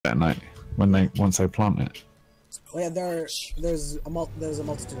detonate once they plant it? Well, yeah, there's a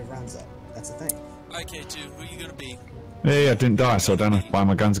multitude of rounds though. That's the thing. RK2, who are you gonna be? Yeah, I didn't die, so I don't have to buy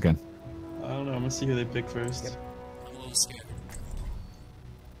my guns again. I don't know. I'm gonna see who they pick first. Yep. I'm a little scared.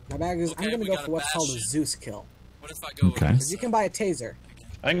 My bag is. Okay, I'm gonna we go got for a what's called a bastion. Zeus kill. What if I go Okay. over Because you can buy a taser.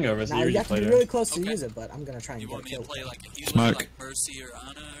 I can go over. Now you have to be really close to use it, but I'm gonna try and You get want a me to kill. play like a healer, Smoke. like Mercy or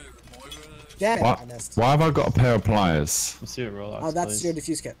Ana or Moira? Damn it, I Why, missed. why have I got a pair of pliers? Let's see what Rollox Oh, that's plays. your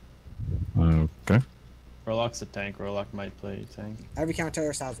defuse kit. Okay. Rollock's a tank. Rollock might play tank. Every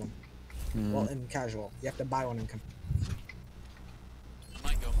counter-terrorist has one. Mm. Well, in casual. You have to buy one in... I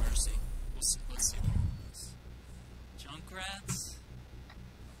might go Mercy. Let's see what happens. Junkrats?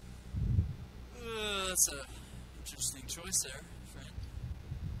 That's a interesting choice there, friend.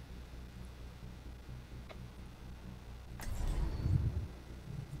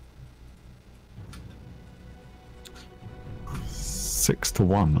 Six to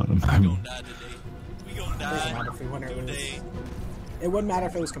 1 at the We moment. gonna die today. We gonna Doesn't matter die if we win or lose. today. It wouldn't matter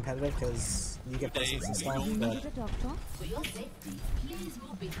if it was competitive, because you get persons and stuff, but...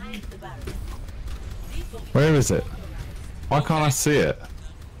 Where is it? Why can't I see it?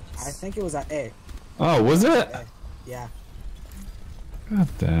 I think it was at A. Oh, was it? A. Yeah. God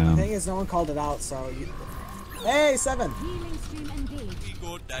The damn. thing is, no one called it out, so you... Hey, 7! We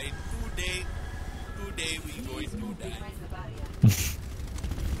go die today. Today we going to die.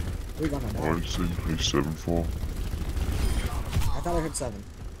 We're gonna die. I think he's 7-4. I thought I heard 7.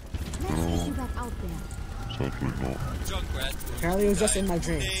 Sadly not. Junkrat. Apparently it was just in my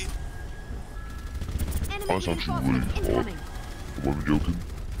dream. Today. I was actually really hot. I wasn't joking.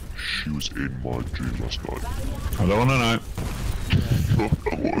 She was in my dream last night. I don't want to know.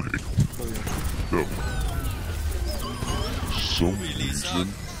 No. Some reason,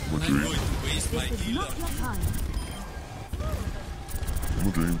 my I'm dream, going to waste my healer.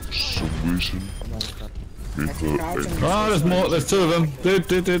 for some reason, made her Oh, there's more. There's 2 of them.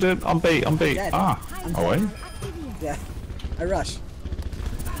 Dude. I'm beat. Dead. Ah. Oh, wait. Yeah. I rush.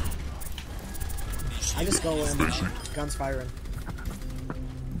 I just go in, guns firing.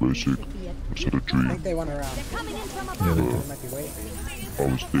 basic. I said a I dream. think they went around. Yeah, they They might be waiting for you.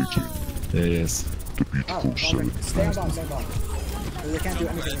 I was dating There he is. the Oh, beautiful okay. Stay on Sally. bomb, stay on bomb. They can't do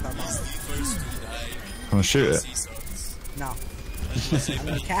anything without bomb. First to die. Can I shoot it? No. I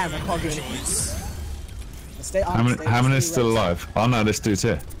mean, can, I'm probably gonna stay on. How many is still alive? Oh no, this dude's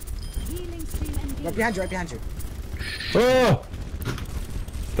here. Right behind you, right behind you. Oh!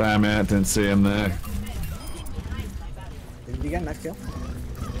 Damn it, didn't see him there. Did you get a knife kill?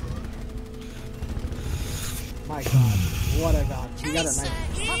 My god, what a god. You got a knife.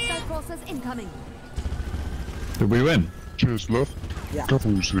 Hostile forces incoming. Did we win? Cheers, love. Yeah.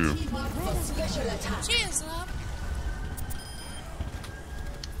 Devil's here. Cheers, love.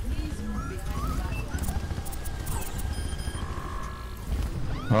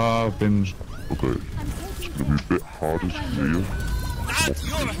 Oh, I've been... Okay. It's gonna be a bit harder to hear. Not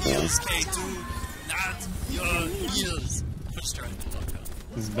your heels, K2. Not your heels. I'm just trying to look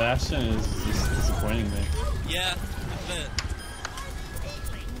up. This Bastion is just disappointing me. Yeah, I bet.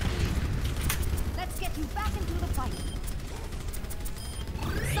 Let's get you back into the fight.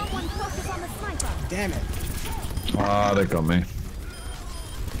 Someone focus on the sniper. Damn it. Ah, they got me.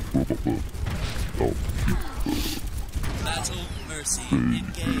 Oh, Battle Mercy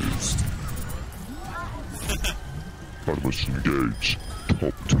engaged. Animus engaged.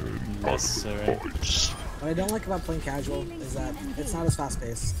 Top 10 Yes, sir. fights. What I don't like about playing casual is that it's not as fast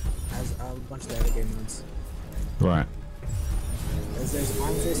paced as a bunch of the other game modes. Right. Because there's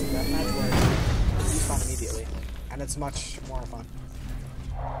arms racing deathmatch where you respawn immediately, and it's much more fun.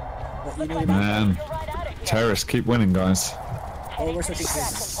 But you need Man. Terrorists keep winning, guys. Oh, we're switching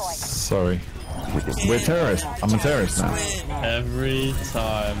places. Sorry. We're terrorists. I'm a terrorist now. Every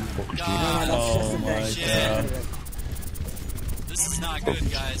time. No, that's Oh just a my thing. god. This is not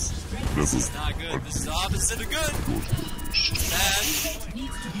good, guys. This is not good. This is the opposite of good. Bad. You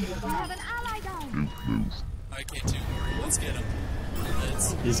have an ally down. Alright, K2. Let's get him.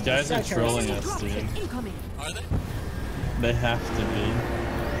 Let's... These guys are trolling us, dude. Incoming. Are they? They have to be.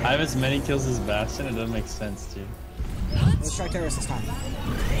 I have as many kills as Bastion, it doesn't make sense, dude. Let's try terrorists this time.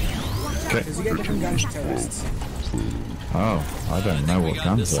 Okay. Because you get different guns for terrorists. Oh, I don't know what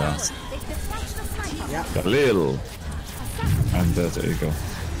guns they are. They dispatched the sniper. Yeah. Galil. And there you go.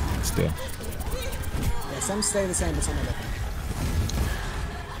 Still. Yeah, some stay the same, but some are different.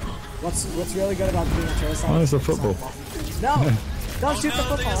 What's really good about being a terrorist? Oh, there's a football. No! Don't shoot the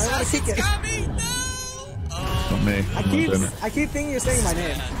football, I want to kick it. Got me! No! Not me. I'm not doing it. I keep thinking you're saying my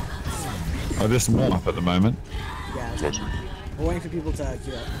name. I just warm up at the moment. Yeah. We're waiting for people to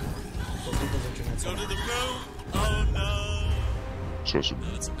queue up. For people's internet's Go up. to the room. Oh no. Sesame,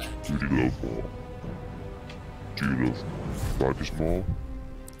 That's a bad. who do you love more? Do you love Tigers more?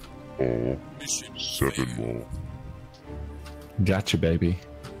 Or Mission 7 failed. more? Gotcha, baby.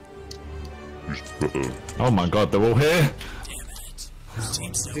 Who's better? Oh my god, they're all here. Damn it. This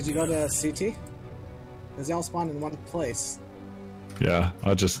team's so Did you go to CT? Because they all spawned in one place. Yeah,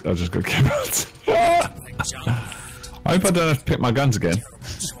 I just got kicked out. like John. I hope I don't have to pick my guns again.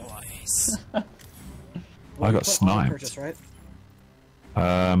 Choice. I You got put auto sniped. Purchase, right?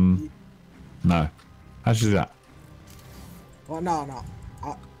 No. How'd you do that? Well, no.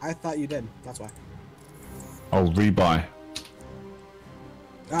 I thought you did. That's why. Oh, rebuy.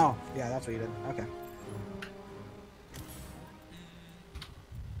 Oh, yeah, that's what you did. Okay.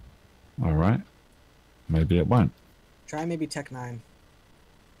 Alright. Maybe it won't. Try maybe Tech 9.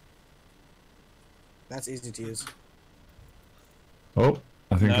 That's easy to use. Oh,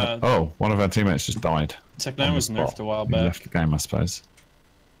 I think. Nah. Oh, one of our teammates just died. Tech on 9 the was spot. nerfed a while He back. left the game, I suppose.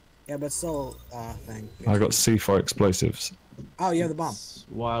 Yeah, but still, thing. I got C4 explosives. Oh, you have the bomb. It's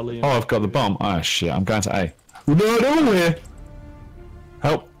wildly. Oh, I've got the bomb. Oh shit, I'm going to A. No, they're all here.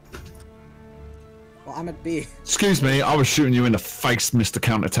 Help. Well, I'm at B. Excuse me, I was shooting you in the face, Mr.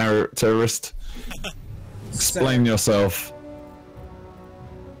 Counter-terrorist. Explain yourself.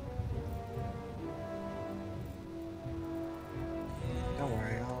 Don't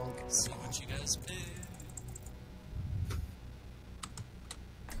worry, I'll get See what you guys do.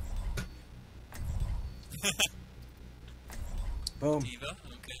 Boom. Diva?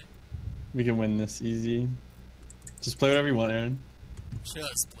 Okay. We can win this easy. Just play whatever you want, Aaron.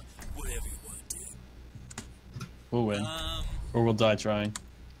 Just play whatever you want to do. We'll win. Um, Or we'll die trying.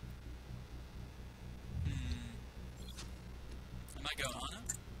 I might go Ana.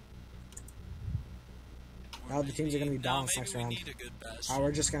 Now the teams are gonna be balanced maybe next we round. need a good bash. Oh,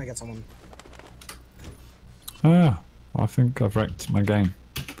 we're just gonna get someone. Ah, I think I've wrecked my game.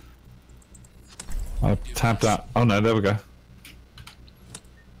 I tabbed out. Oh no, there we go.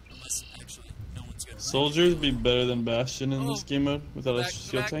 Unless, actually, no one's gonna Soldiers be better than Bastion in this Oh. game mode without a back,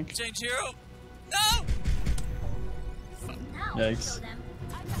 shield back, tank. change hero! No! Yikes.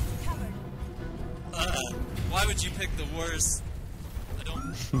 Why would you pick the worst? I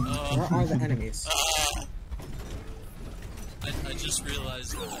don't... Where are the enemies? I just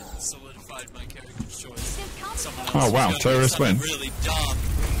realized when I solidified my character's choice. Someone else Oh, was wow, gonna do terrorist something win. really dumb.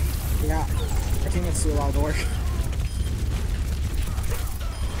 Yeah, our teammates do a lot of the work.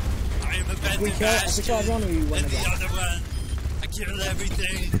 I am a better We kill everyone, we win than the again. other one. I killed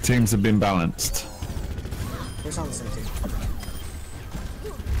everything. The teams have been balanced. We're on the same team.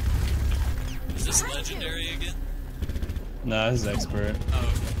 Is this legendary again? Nah, this is expert. Oh, okay.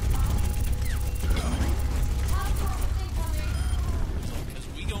 Because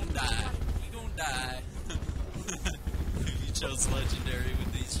we gon' die. We gon' die. You chose legendary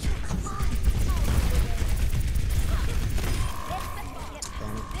with these choices.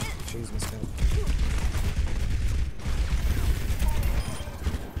 Damn it. Jeez, missed it.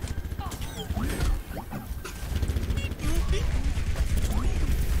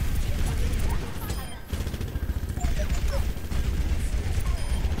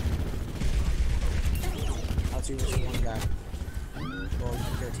 I'll team versus one guy. Well,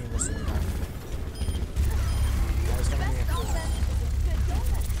 your team versus one guy. I was coming here.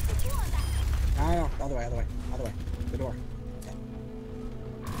 No, other way. The door. Okay.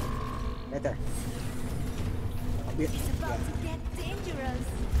 Right there. I'll be. It's about Yeah. to get dangerous.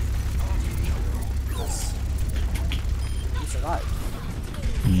 Yes. You survived.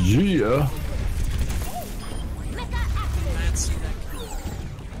 Yeah. Mecha activate. Can't see that coming.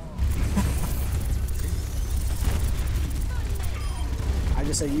 I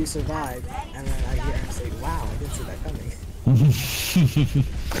just say you survived, and then I hear him say, "Wow, I didn't see that coming."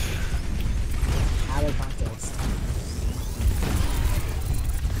 Out of context.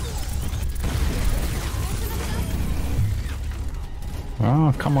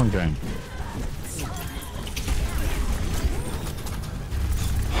 Oh, come on, game.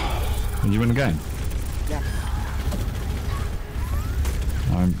 Are you in the game? Yeah.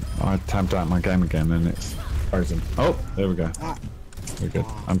 I tabbed out my game again and it's frozen. Oh, there we go. Ah. We're good.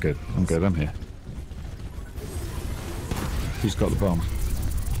 I'm good. I'm here. Who's got the bomb?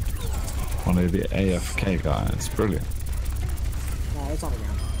 One of the AFK guys. Brilliant. No, it's on the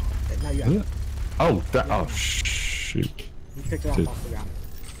ground. No, you have Is it. it? Oh, that. Oh, shoot. You picked it up Dude. off the ground.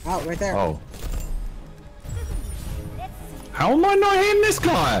 Oh, right there. Oh. How am I not hitting this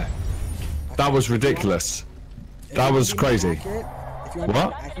guy? That was ridiculous. If That you was need to be crazy. accurate, if you want What? to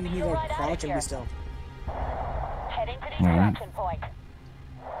be accurate, you need to crouch and be still. Heading to the Alright.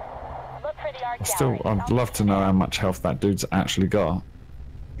 I'd love to know how much health that dude's actually got.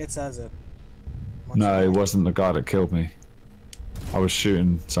 It says it. No, it wasn't the guy that killed me. I was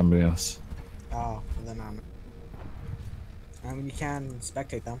shooting somebody else. Oh, then I mean, you can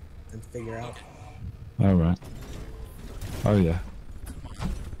spectate them and figure out. Oh, right. Oh, yeah.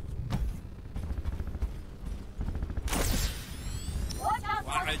 Watch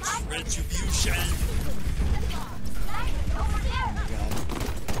Retribution.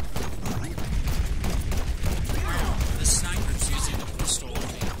 The sniper's using a pistol on me.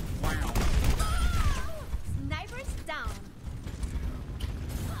 Wow. Sniper's down.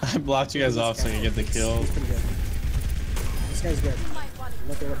 I blocked you guys off so you get the kill. He's pretty good. This guy's good.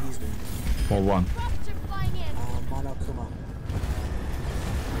 Look at what he's doing. 4-1. Mono Kuma.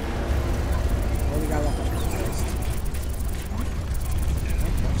 Only guy left on the first.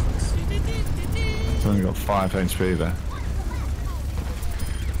 It's only got 5 HP there.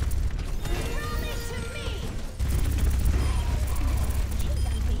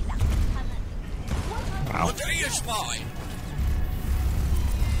 Wow. What are you spying?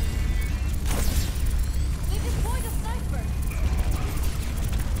 They deployed a sniper.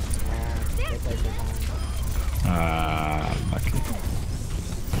 They play for time. Lucky.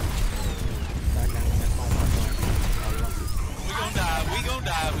 Back down in that 5 We gon' die, we gon'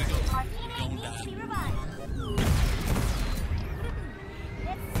 die, we gon' die. Be revived. Let's get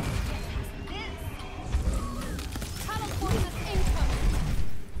this. California's incoming.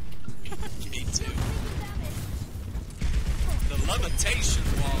 K2. The levitation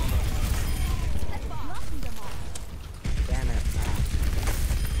wall. Knocking them off. Damn it.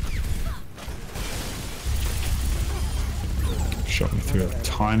 Shot me through a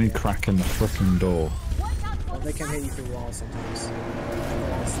tiny crack in the frickin' door. Watch out for Well, the they can hit you through walls sometimes.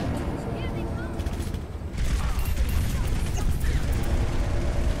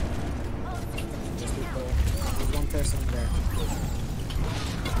 Just be cool. There's one person there.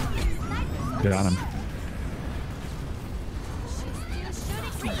 Get on him.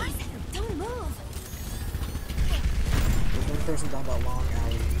 Don't move. There's one person down that long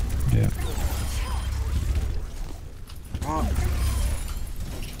alley. Yeah. Oh,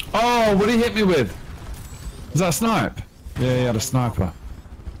 Oh, what did he hit me with? Was that a snipe? Yeah, he had a sniper.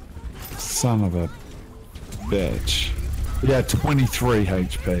 Son of a bitch. He had 23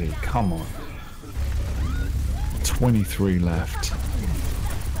 HP. Come on. 23 left.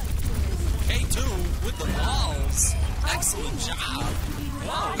 K2 with the balls. Excellent job.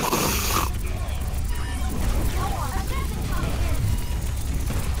 Wow.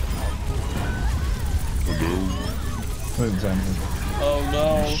 Oh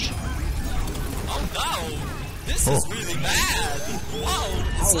no. Oh no. This is really bad. Whoa.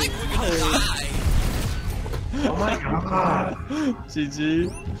 It's like we're gonna die. Oh my god. GG.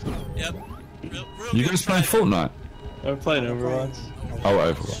 Yep. Real You good guys playing try. Fortnite? I'm playing Overwatch.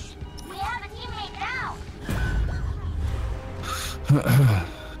 Oh, Overwatch. We have a teammate down.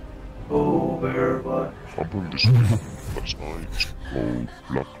 I'm putting this last night called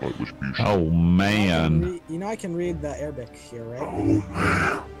Black Light Retribution. Oh, man. you know I can read the Arabic here,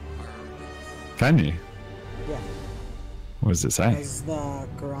 right? Can you? Yeah. What does it say? Is the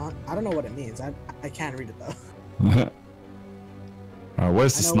Quran? I don't know what it means. I can't read it though. Alright,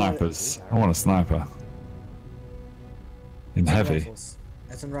 where's the I know what it snipers? is. I want a sniper. In It's in heavy. rifles.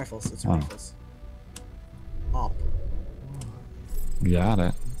 It's in rifles. It's in Oh. rifles. Op. Got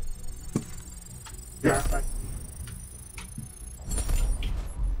it.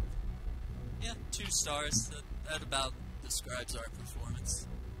 Yeah, 2 stars. That about describes our performance.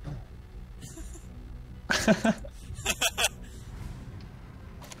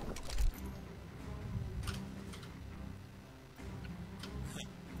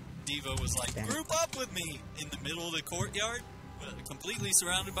 Devo was like, Damn. group up with me in the middle of the courtyard, completely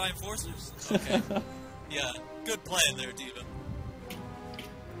surrounded by enforcers. Okay. Yeah, good plan there, Devo.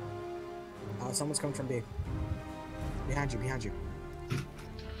 Someone's coming from B. Behind you, behind you.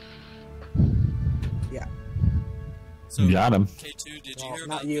 Yeah. So, Got him. K2, did you Well, hear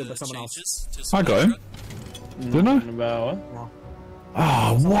not about you, the but someone else. changes to I got him. Symmetra? Didn't I? About what? No.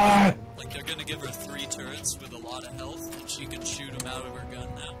 Oh, what? Like, they're gonna give her 3 turrets with a lot of health, and she can shoot them out of her gun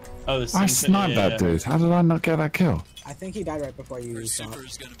now. Oh, the I same sniped that dude. How did I not get that kill? I think he died right before you Her saw super it.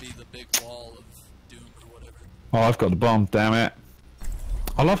 is gonna be the big wall of doom or whatever. Oh, I've got the bomb, damn it.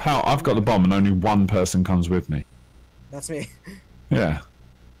 I love how I've got the bomb and only one person comes with me. That's me. Yeah.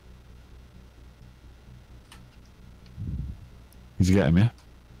 Did you get him, yeah?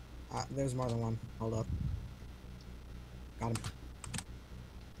 There's more than one. Hold up. Got him.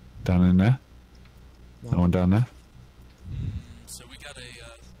 Down in there? No. No one down there? So we got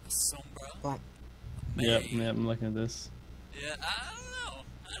a Sombra. But Yep, I'm looking at this. Yeah, I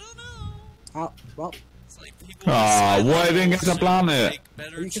don't know. oh well, It's like people. Ah, why I didn't get to should plan it? make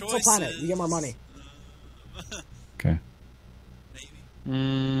better you can still plan it. You get more money. Okay.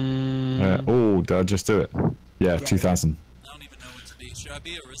 Maybe. Oh, did I just do it? Yeah, 2,000. I don't even know what to be. Should I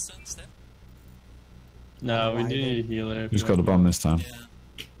be a Rissa instead? No, we do need a healer. Just got the bomb this time.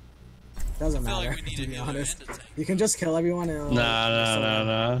 Yeah. Doesn't I feel matter, like we need to a be healer honest. and a tank. You can just kill everyone and it'll- Nah.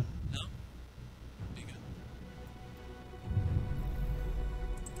 No? Be good.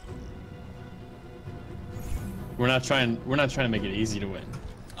 We're not trying to make it easy to win.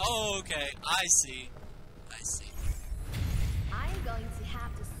 Oh, okay. I see. I'm going to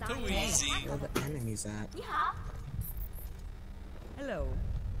have to sign Too it. easy. Where the enemies at? Yeah. Hello.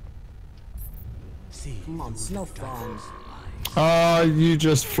 Come on, it's no fun. You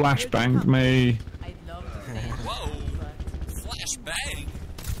just flashbanged me. I'd love to. Whoa. Flashbang.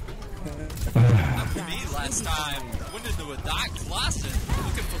 Happened to me last time. Went into a dark closet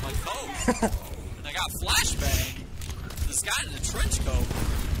looking for my coat. And I got flashbang. This guy in a trench coat.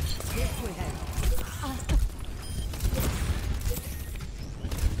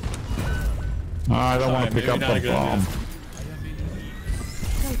 I don't want to Sorry, pick up maybe not a the good bomb.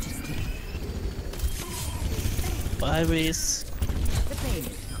 Bye, Reese.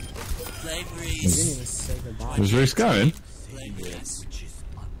 Blade You Reese. didn't even say goodbye. Is Reese going? Blade Reese.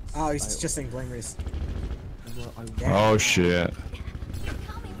 Oh, he's just saying Blame Reese. Oh shit.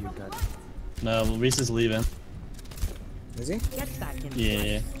 No, Reese is leaving. Is he? Get back in.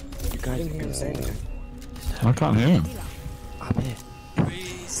 Yeah. I didn't hear him say anything. I can't hear him.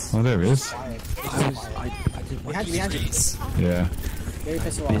 Reese. Oh, there he is. Quiet. I didn't Behind you, behind you. Reese. Yeah. Very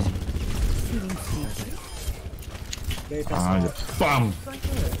pissed off. Very pissed Ah, off. bam.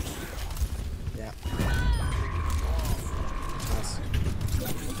 Yeah. Nice.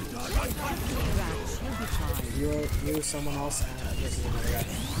 You, someone else, versus another guy.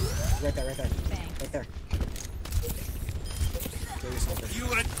 Right there. Right there. Kill yourself. If you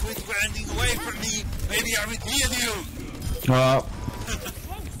would quit running away from me, maybe I would heal you.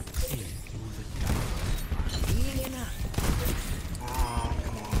 Ah,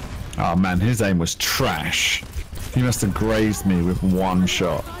 come on. Oh man, his aim was trash. He must have grazed me with one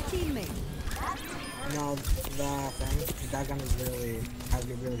shot. No, the thing, that gun is really, has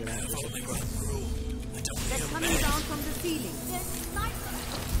been really good accuracy. They're coming down from the ceiling.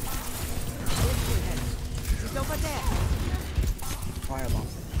 It's over there. Firebomb.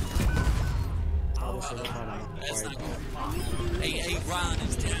 Obviously, we're not That's not firebomb. good. Hey, Ron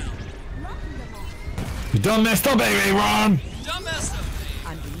is down. You done messed up, baby, Ron! Don't mess up.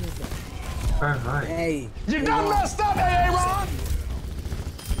 Oh, hi. Hey! You done messed up, baby, Ron!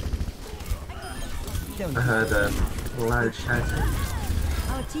 I heard a loud shouting.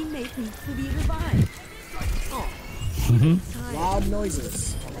 Our teammate needs to be revived. Loud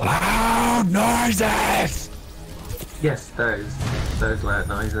noises. Loud noises! Yes, those loud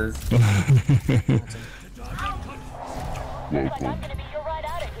noises. Welcome.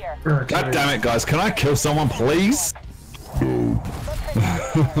 God damn it, guys, can I kill someone, please? No.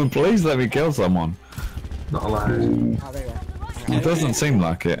 Please let me kill someone. Not allowed. Oh, there you go. It doesn't seem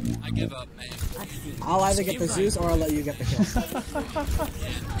like it. I give up, man. I'll either get the Zeus or I'll let you get the kill.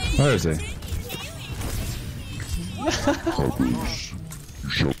 Where is he? Others. You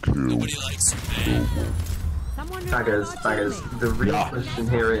shall kill. Nobody likes you, man. Someone Baggers, the real Yeah. question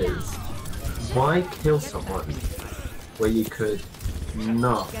here is, why kill someone where you could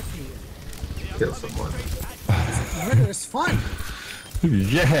not kill someone? Murder is fun!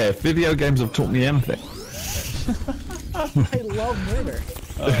 Yeah, video games have taught me anything. I love murder.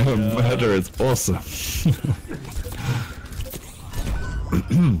 Murder is awesome.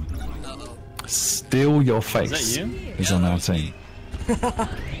 Steal Your Face Is that you? is on our team.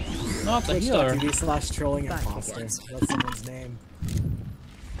 Not the healer. Twitch.tv/trolling imposter. That's someone's name.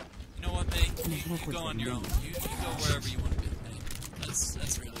 You know what, man? You go on your own. You go wherever you want to be, man.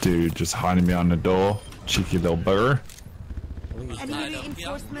 That's really Dude just hiding behind the door. Cheeky little bugger. Enemy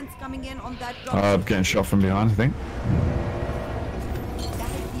reinforcements coming in on that drop. I'm getting shot from behind, I think.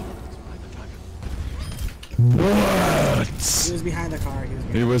 What? He was behind the car.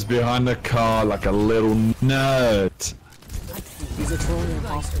 He was behind the car like a little nerd. He's a trolling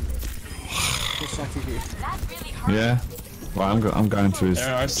imposter. Twitch.tv. Yeah? Well, I'm going to his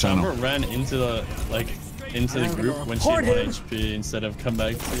Our channel. Sombra ran into the the group when she had 1 HP instead of come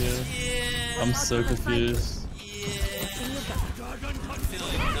back to you. I'm so confused. I'm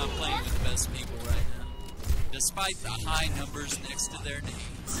feeling we're not playing with the best people right now. Despite the high numbers next to their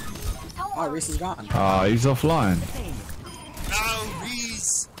names. Oh, Reese is gone. Ah, he's offline. No! Wow,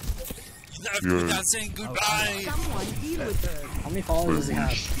 Reese! You left without saying goodbye! Someone deal with her. How many followers does he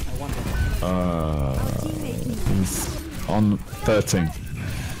have? I wonder. He's on 13.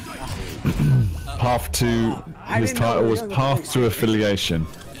 Path to his title was Path to Affiliation.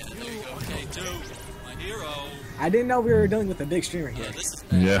 Okay, two. My hero. I didn't know we were dealing with a big streamer here. This is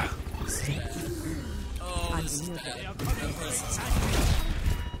bad. Yeah. Oh, this is bad. That person's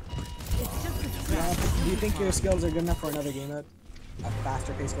Do you think your skills are good enough for another game mode? A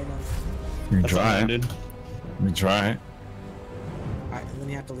faster paced game mode? We can That's try it. unlimited. We can try it. Alright, and then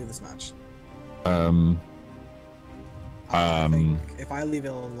you have to leave this match. Um, I think if I leave,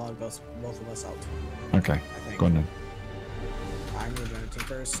 it'll log us, both of us out. Okay. I think. Go on then. I'm gonna join the team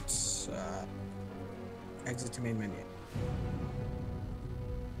first. Exit to main menu.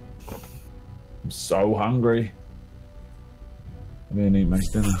 I'm so hungry. I didn't eat my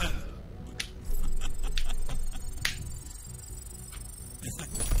dinner.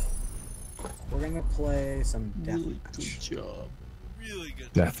 We're gonna play some Good deathmatch. job. really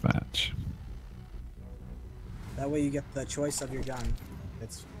good. Deathmatch. That way you get the choice of your gun.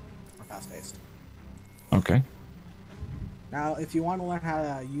 It's more fast paced. Okay. Now, if you want to learn how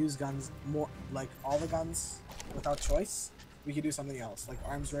to use guns more, like all the guns without choice, we could do something else, like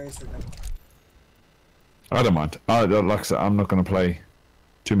arms race or. I don't mind. Like I said, I'm not going to play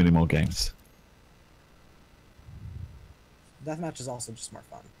too many more games. Deathmatch is also just more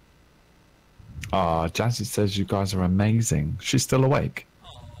fun. Jazzy says you guys are amazing. She's still awake.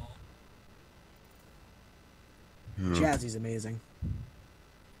 Jazzy's amazing.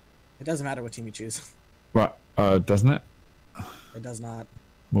 It doesn't matter what team you choose. Right, doesn't it? It does not.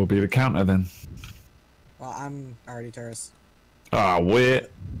 We'll be the counter then. Well, I'm already Terrace. Weird.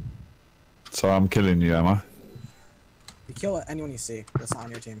 So I'm killing you, am I? You kill anyone you see that's not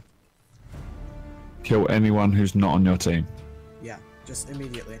on your team. Kill anyone who's not on your team. Yeah, just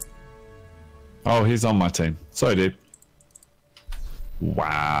immediately. Oh, he's on my team. Sorry, dude.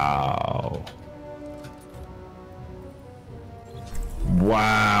 Wow.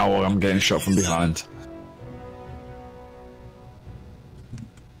 Wow, I'm getting shot from behind.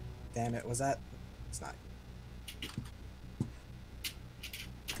 Damn it, was that? It's not.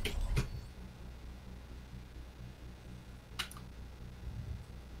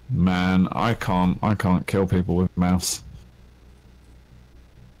 Man, I can't kill people with mouse.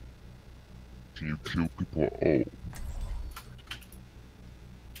 Can you kill people at all?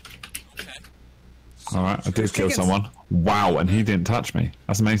 Okay. Alright, I did kill someone. Wow, and he didn't touch me.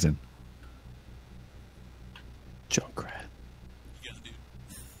 That's amazing. Junkrat. You gotta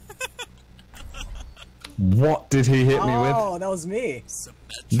do. What did he hit me with? Oh, that was me.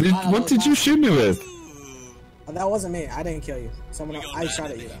 What did you shoot me with? Oh, that wasn't me. I didn't kill you. Someone else. I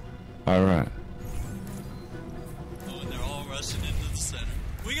shot at you though. Alright. Oh, and they're all rushing into the center.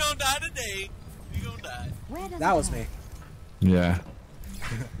 We gonna die today. We gonna die. That was me. Yeah.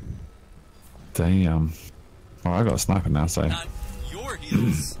 Damn. Oh, I got a sniper now, so. Not your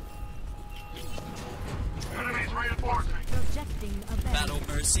heels. Projecting a Battle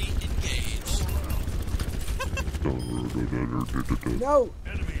Mercy, engage. No.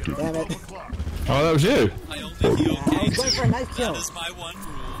 Damn it. Oh, that was you. I only heal I was going for a knife kill. That is my one rule.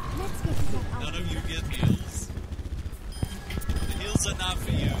 Let's get some None of you get heals. The heals are not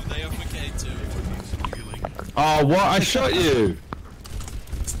for you, they are for K2. Oh, what? I shot you.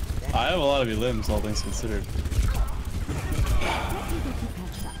 I have a lot of your limbs, all things considered.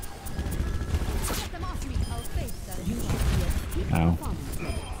 Ow.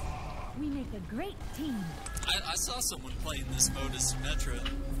 We make a great team. I saw someone playing this mode as Symmetra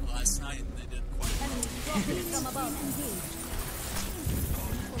last night and they did quite well. From above, engage.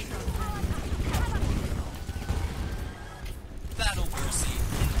 Battle Mercy,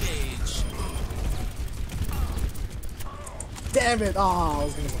 engage. Damn it. Oh, I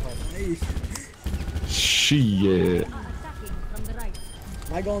was gonna go for a knife. Shit. Attacking from the right.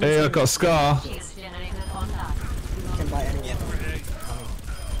 My goal Hey, I got a scar. can buy anyone.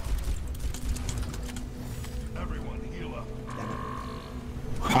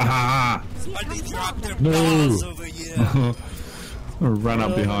 Ha Why'd they drop their No. balls over here? ha. Ran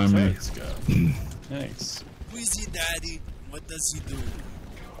up behind me. Let's go. Thanks. Who's your daddy? What does he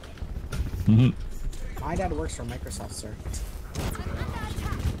do? My dad works for Microsoft, sir.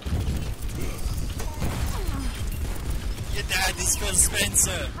 Your dad is Phil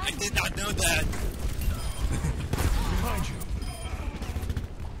Spencer. I did not know that. Behind you.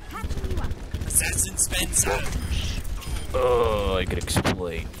 Assassin Spencer. Oh, I could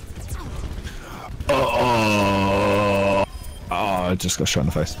explain. Oh, I just got shot in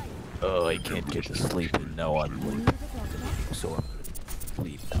the face. Oh, I can't get to sleep and no one. so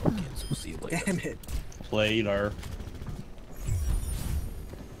leave Falcons. We'll see you later. Damn it. Played our.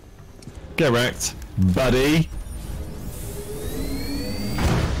 Get wrecked, buddy.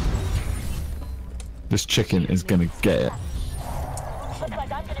 This chicken is gonna get it. Looks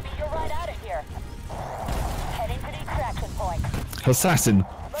like I'm gonna be your ride out of here. Heading to the extraction point. Assassin,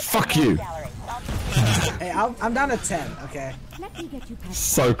 fuck you. Hey, I'm down to 10, okay? Let me get you past.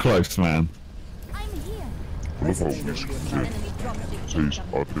 So close, man. I'm here. I love how Music says,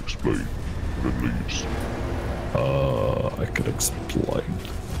 I can explain, and then leaves. I could explain.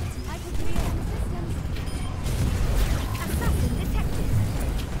 I could create a system. Assassin detected.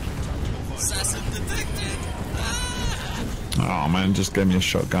 Assassin detected. Oh man, just gave me a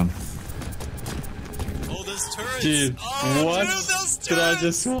shotgun. Oh, those turrets. Dude, oh, what dude, those did I turrets.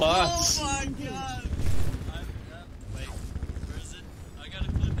 just watch? Oh my god. Wait, where is it? I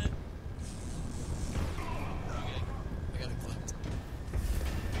gotta clip it. Okay, I gotta clip it.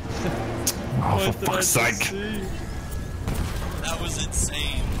 Oh, What for did I fuck's just sake. see? That was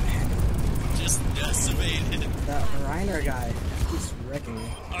insane. Just decimated. That Reiner guy keeps wrecking me.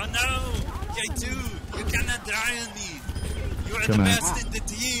 Oh no! K2, you cannot die on me. You are the Come on. best in the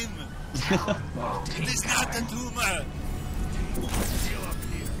team. It is not a tumor.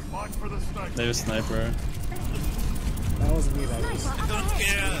 They have a sniper. That wasn't me, that was. I don't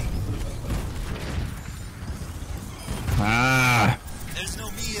care. Ah, There's no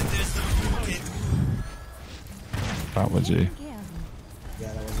me and there's no you, K2. that was you.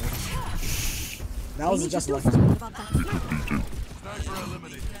 Yeah, that was me. That was just lucky.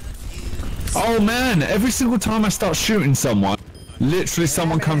 Oh man, every single time I start shooting someone, literally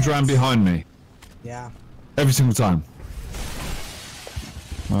someone comes around behind me. Yeah. Every single time.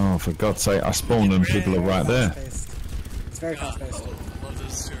 Oh, for God's sake, I spawned and people are right there. Fast-paced. It's very fast paced. Love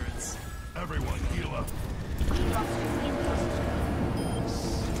those turrets. Everyone heal up.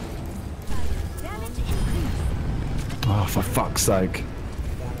 Oh, for fuck's sake.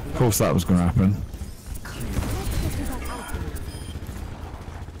 Of course that was going to happen.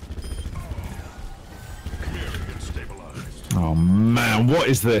 Oh man, what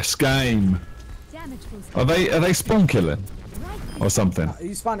is this game? Are they spawn killing? Or something?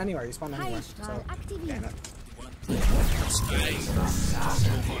 You spawn anywhere, you spawn anywhere. So, damn it.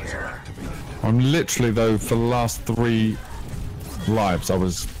 I'm literally though for the last 3 lives I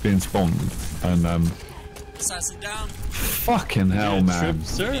was being spawned and Assassin down. fucking hell man.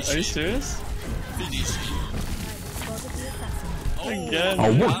 Sir, are you serious? Finish. Again.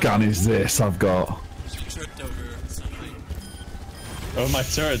 Oh, what gun is this I've got? She tripped over something. Oh, my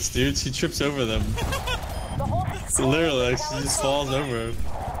turrets, dude. She trips over them. Literally, like, she just falls over.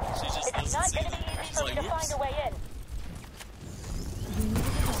 She just doesn't see it. She's like, oops.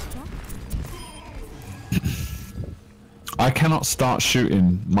 I cannot start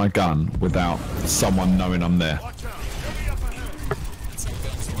shooting my gun without someone knowing I'm there. That's how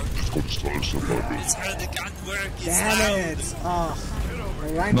guns work. Just got to start somebody. It's how the gun work. It's Damn how. it! Oh.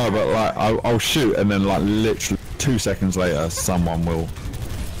 Reiner. No, but like I'll shoot and then like literally 2 seconds later someone will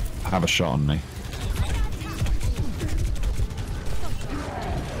have a shot on me.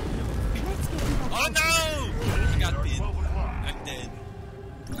 Oh no! I got bit. I'm dead.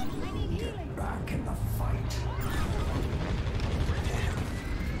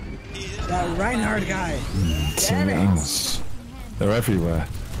 That Reinhardt guy. Damn it. They're everywhere.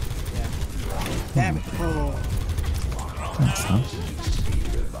 Damn it. Oh. That's nice.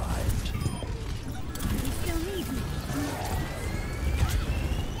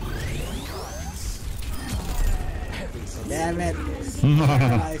 Damn it.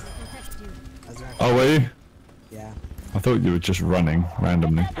 Oh, were you? Yeah. I thought you were just running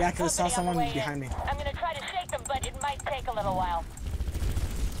randomly. Yeah, because I saw someone behind me. I'm gonna try to shake them, but it might take a little while.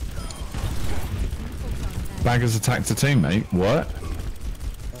 Baggers attacked a teammate. What?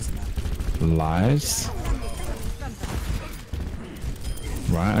 Doesn't matter. Lies.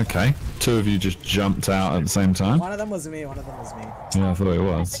 Right, okay. 2 of you just jumped out at the same time. One of them was me, one of them was me. Yeah, I thought it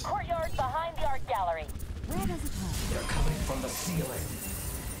was. Courtyard behind the art gallery. Where does it hurt?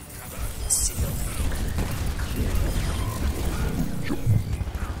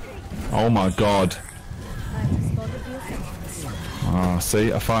 Oh my god. I have spotted the assassin. Ah,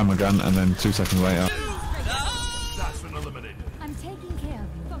 see, I fire my gun and then 2 seconds later. I'm taking care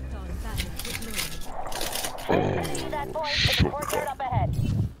of you. See that boy in the courtyard up ahead.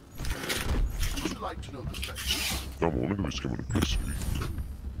 I'm only going to give it a piss.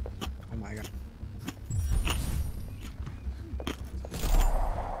 Oh my god.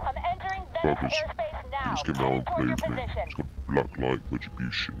 I'm entering that Brothers, airspace now. please give me Heading our toward your movement. position. It's got black light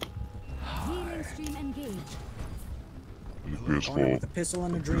retribution. Healing stream engaged. And the Going with PS4, the pistol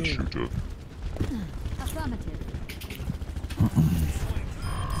and a PS dream. shooter. Affirmative.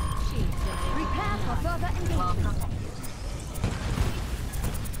 Prepare for further engagement.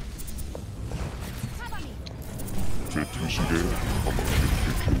 Bit PC game, I'm actually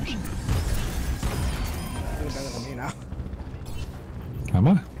get kills in it. You're better than me now. Am I?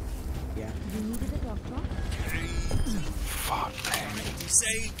 Yeah. You needed a doctor? Fuck, man. To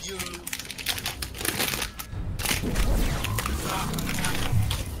save you.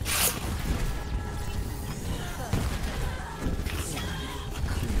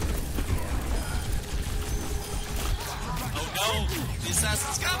 Oh no! The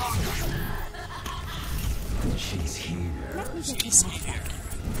assassin's coming! She's here. She's here.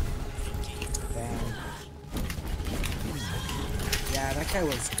 Damn. Yeah, that guy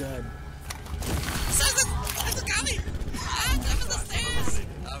was good. Assassin! It's coming! Ah, top of the stairs!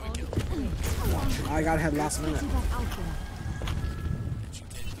 Oh, we killed him. I got ahead last minute.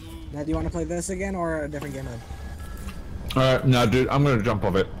 Now, do you want to play this again or a different game mode? No, dude, I'm gonna jump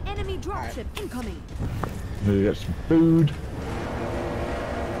off it. Enemy dropship incoming. Maybe get some food.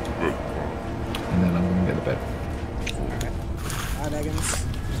 And then I'm gonna get to bed. Alright, Eggins.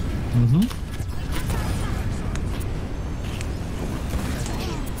 Mm-hmm.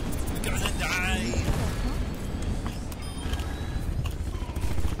 We're gonna die!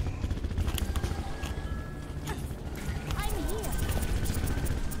 I'm here.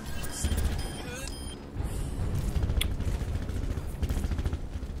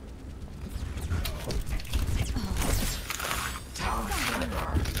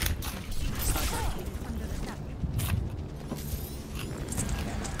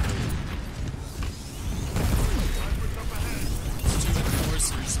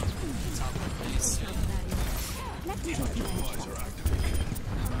 Let me get you.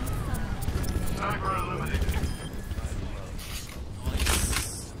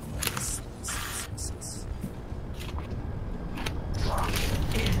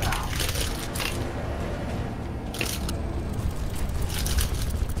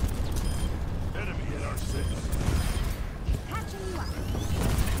 Catching you up.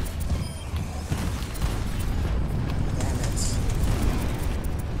 Damn it.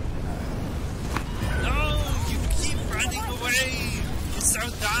 No! You keep running away! You're so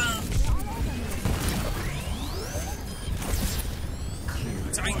dumb! I'm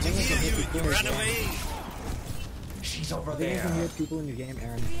trying to heal you and you ran away! She's over I think you there. can hear people in your game,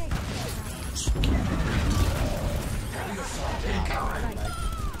 Aaron.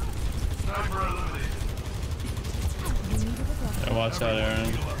 Yeah, watch out,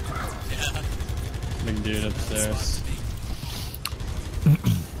 Aaron. Big dude upstairs.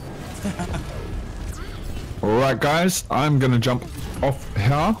 Alright, guys, I'm gonna jump off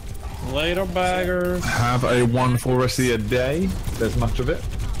here. Later, baggers. Have a wonderful rest of your day. There's much of it.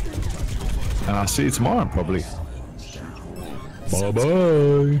 And I'll see you tomorrow, probably. Bye bye.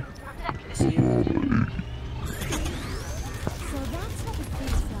 So that's what it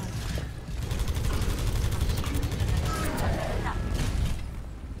feels like.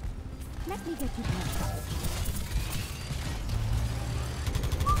 Let me get you back.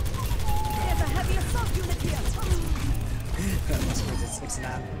 There's a heavy assault unit here. That must be the 6-9.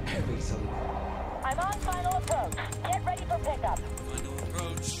 I'm on final approach. Get ready for pickup. Final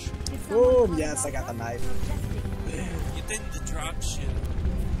approach. Boom! Yes, I got the knife. You did the drop shit.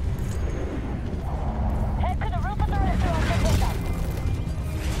 Head to the roof of the restaurant for pickup.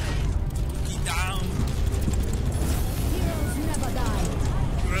 Keep down. Heroes never die.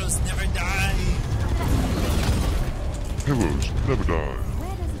 Heroes never die. Heroes never die.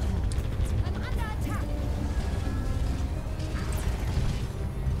 Where does it hurt? I'm under attack.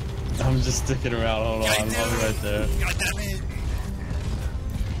 I'm just sticking around. Hold on. I'll be right there. God damn it.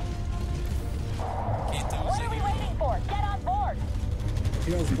 What are we waiting for? Get on board.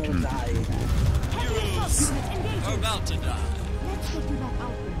 Heroes never die. Heroes are about to die. Let's get you back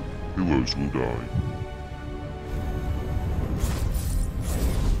out there. Heroes will die.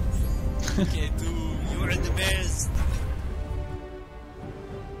 Okay, dude, you are the best.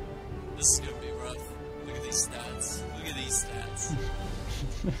 This is gonna be rough. Look at these stats. Look at these stats.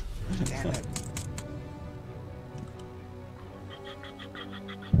 Damn it.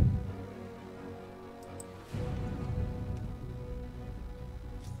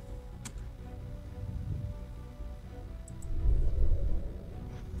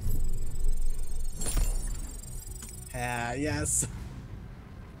 Yes.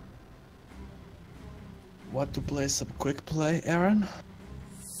 What to play? Some quick play, Aaron?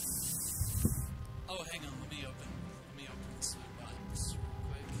 Oh, hang on. Let me open this box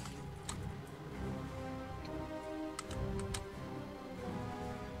real quick.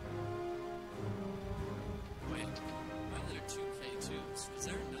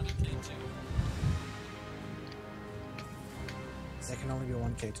 can only be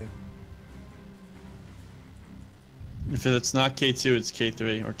one K2. If it's not K2, it's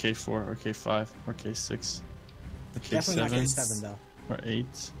K3 or K4 or K5 or K6 or Definitely not K7 K7 though. or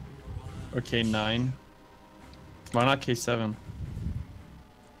 8 or K9. Why not K7?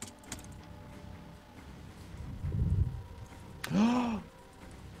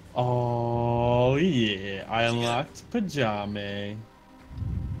 Oh yeah, I unlocked Pajama.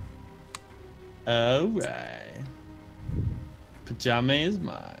 Alright. Pajama is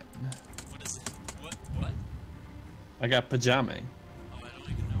mine. What is it? What? I got Pajama. Oh, I don't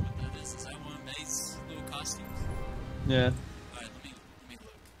even know what that is. Is that one of May's little costumes? Yeah. Alright, let me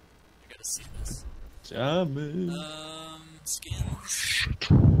look. I gotta see this. Pajama. Skins.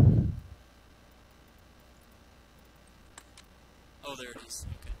 Oh, there it is.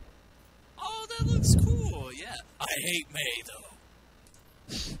 Okay. Oh, that looks cool. Yeah. I hate May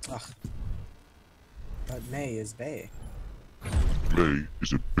though. Ugh. But May is Bay. May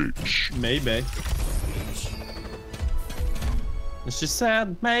is a bitch. Maybe. It's just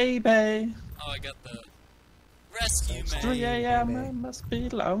sad, maybe. Oh, I got the rescue May. 3 a.m. I must be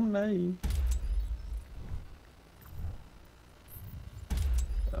lonely.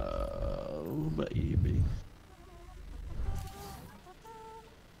 Oh, baby.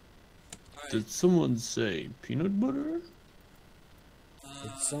 Alright. Did someone say peanut butter?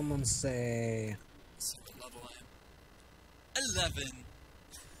 Did someone say... Let's see what level I am. 11.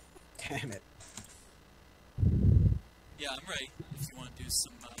 Damn it. Yeah, I'm ready. If you want to do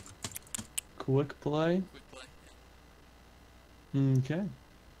some Quick play? quick play. Okay.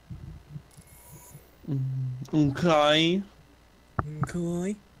 Okay.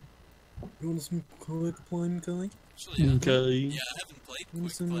 Okay. You want some quick play, okay? Actually, yeah. Okay. Yeah, I haven't played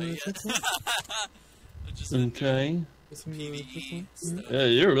quick play yet. I just Okay. Some, PvE stuff. Yeah,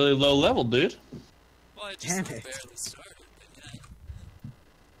 you're really low level, dude. Well, I just Damn barely it. started,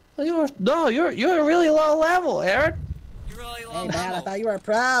 but yeah. You're really low level, Aaron. You really Hey love man, I level. thought you were a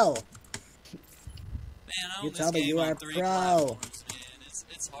pro! Man, I You own tell this me game you on are 3 pro. platforms, man.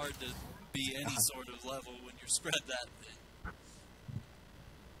 It's hard to be any sort of level when you're spread that thin.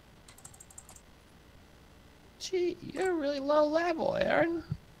 Gee, you're really low level, Aaron.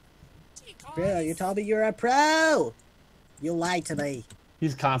 Bro, you told me you're a pro! You lied to me.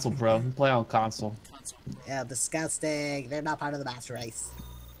 He's console pro. He play on console. Console. Yeah, disgusting. They're not part of the master race.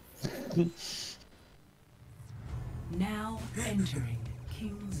 Now entering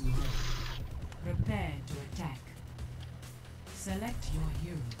King's Row. Prepare to attack. Select your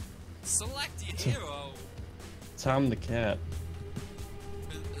hero. Select your hero. Tom the cat.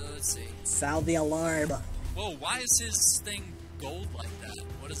 Let's see. Sound the alarm. Whoa, why is his thing gold like that?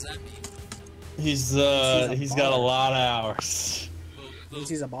 What does that mean? He's a he's got a baller. lot of hours. Means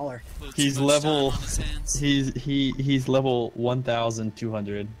he's a baller. Little He's too much time level. on his hands. He's level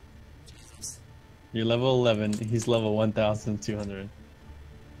 1,200. Jesus. You're level 11. He's level 1,200.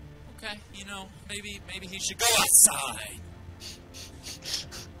 Okay, you know, maybe he should go outside.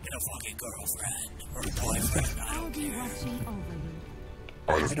 Get a fucking girlfriend or a boyfriend. I don't care. Watching over you.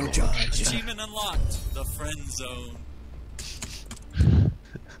 I have don't no judge. Achievement unlocked. The friend zone.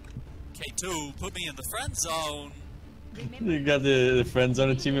 K2, put me in the friend zone. You got the friend zone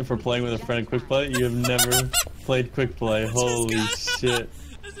achievement for playing with a friend in quick play. You have never played quick play. Holy shit!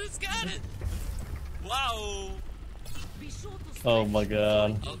 I just got it. Wow. Oh my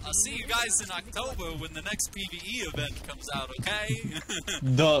god. I'll see you guys in October when the next PvE event comes out. Okay?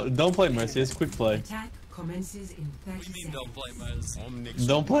 Don't play Mercy. It's quick play. Attack commences in 30 What do you mean seconds. don't play Mercy?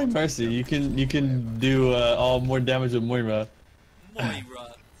 Don't play Mercy. You can do all more damage with Moira Moira.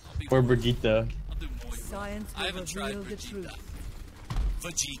 I'll be or Moira. Brigitte. I'll do Moira. Science I haven't tried reveal the Vegeta. truth.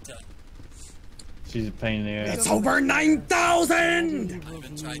 Vegeta. She's a pain in the ass. It's over 9,000! I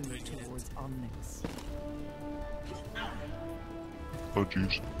haven't tried Vegeta. Towards Omnix. Oh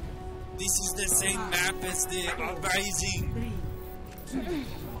jeez. This is the same map as the Uprising. 3, 2,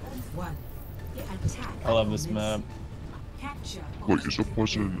 1. Attack. I love this map. Capture. Wait, is that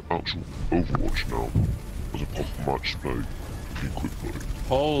wasn't an actual Overwatch now? As a proper match to play in quick play?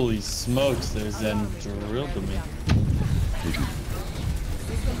 Holy smokes! There's Zen drilled to me.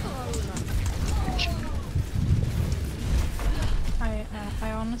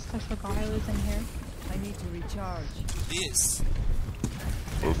 I honestly forgot I was in here. I need to recharge. This.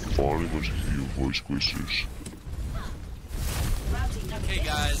 I finally got to hear your voice quizzes. Okay,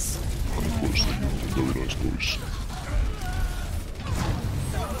 guys. And of course, the very nice voice.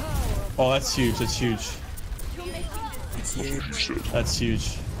 Oh, that's huge. That's huge. That's what you said. That's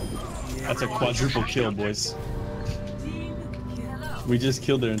huge. That's a quadruple kill, boys. We just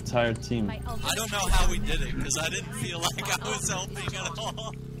killed their entire team. I don't know how we did it, because I didn't feel like I was helping at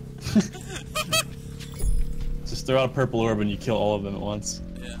all. Just throw out a purple orb and you kill all of them at once.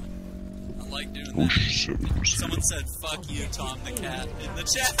 Yeah. I like doing that. Someone said, fuck you, Tom the Cat, in the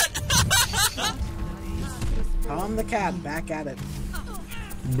chat. Tom the Cat, back at it.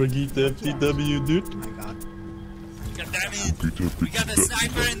 Brigitte FTW, dude. Oh my god. God damn it! We got a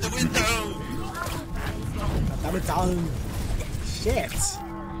sniper in the window! God damn it, Tom. Shit.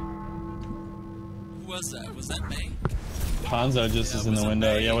 Who was that? Was that May? Hanzo just is in the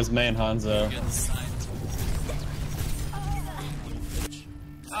window. Yeah, it was May and Hanzo.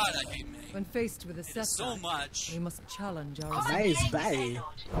 God, I hate May. When faced with a setback, so much. we must challenge our May is Bay.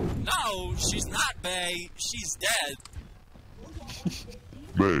 No, she's not Bay. She's dead.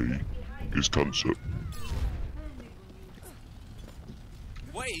 May is cancer.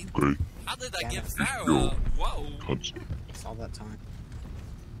 Wait, Okay. how did I get You're Farah? Whoa. cancer. It's all that time.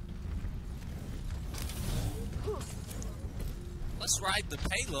 Let's ride the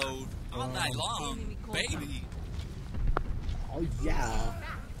payload all night long, baby. Oh yeah.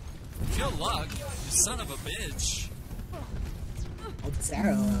 Good luck, you son of a bitch. Oh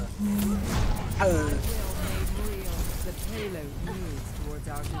Sarah. The payload moves towards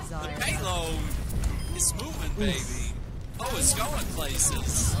our desire. The payload is moving, baby. Oh, it's going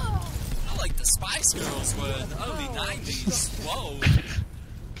places. I like the Spice Girls were in the early 90s. Whoa.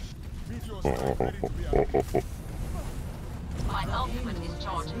 My ultimate is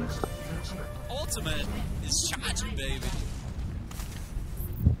charging. Ultimate is charging, baby.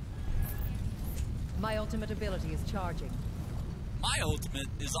 My ultimate ability is charging. My ultimate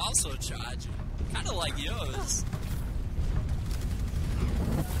is also charging. Kind of like yours.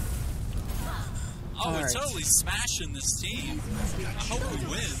 Oh, we're totally smashing this team. I hope we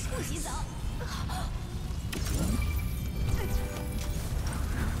win.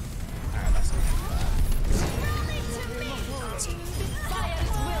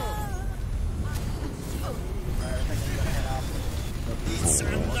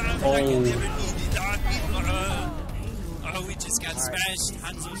 Oh, we just got smashed.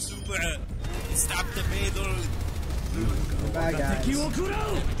 Hanzo Super. Stop the payload. Bye guys.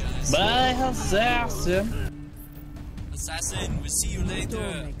 Bye, assassin. Assassin, we'll see you later.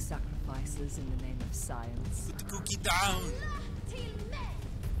 Don't make sacrifices in the name of science. Put the cookie down.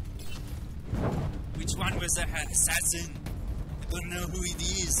 Which one was the assassin? I don't know who it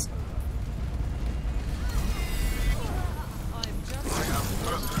is.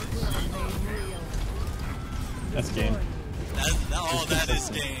 That's game. That is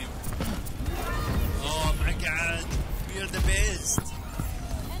game. Oh my god, we are the best.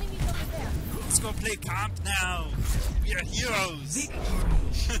 Let's go play comp now. We are heroes.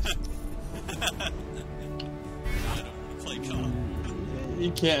 I don't want to play comp.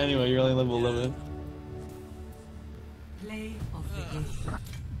 You can't anyway, you're only level 11. Play of the game.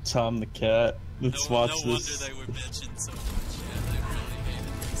 Tom the Cat. Let's watch no this. wonder they were bitching so much. Yeah, they really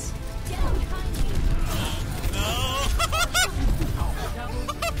hated this.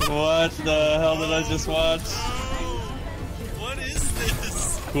 What the hell did I just watch? What is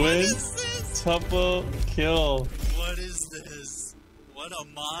this? Quinn, Tuple, kill. What is this? What a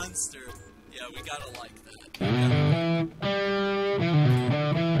monster. Yeah, we gotta like that.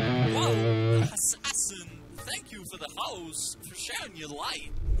 Whoa, assassin. Thank you for the host, for sharing your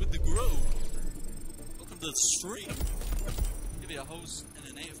light with the group. Welcome to the stream. Give you a host and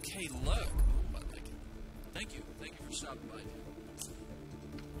an AFK lurk. Oh, I like it. Thank you for stopping by.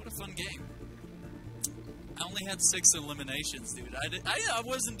 What a fun game. I only had 6 eliminations, dude. I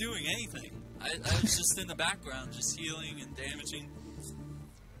wasn't doing anything. I was just in the background, just healing and damaging.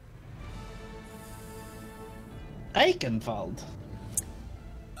 Eichenwald.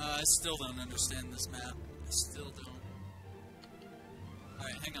 I still don't understand this map. I still don't.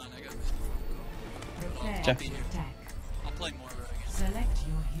 Alright, hang on, I got it. Prepare to attack. I'll play more again. Select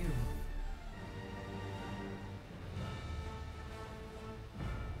your hero.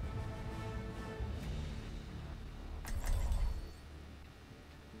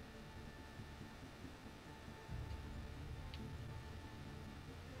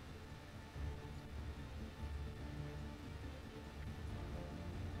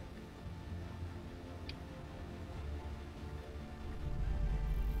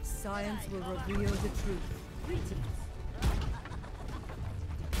 Science will reveal the truth. Empty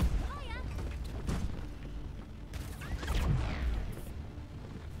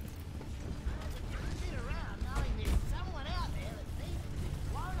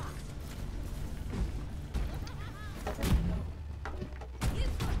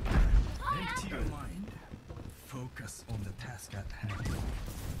your mind. Focus on the task at hand.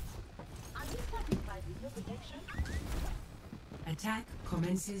 Attack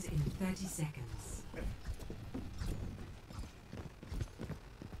commences in 30 seconds.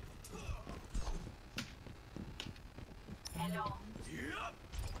 Hello.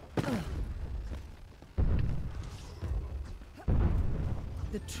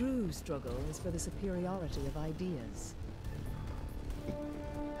 The true struggle is for the superiority of ideas.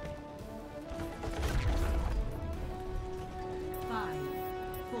 Five,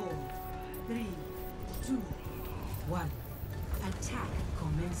 4, 3, 2, 1. Attack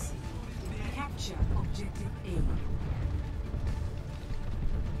commencing. Capture objective A.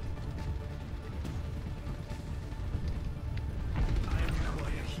 I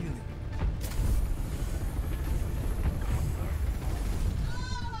require healing.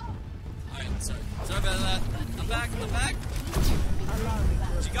 Alright, sorry about that. I'm back.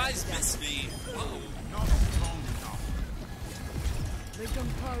 Did you guys miss me? Uh-oh.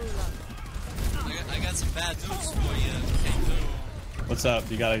 I got some bad news for you, K2. What's up?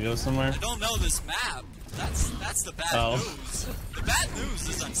 You gotta go somewhere? I don't know this map. That's the bad news. The bad news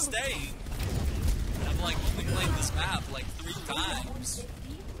is I'm staying. I've like only played this map like 3 times.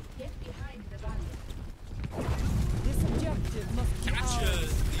 This objective must be Capture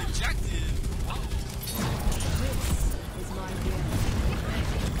ours. the objective. Oh. This is my will.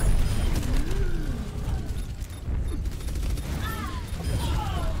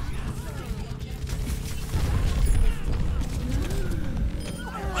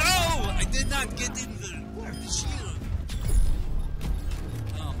 Oh! I did not get in the shield.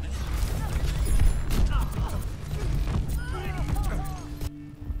 Oh man.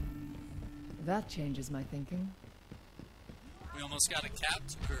 That changes my thinking. We almost got a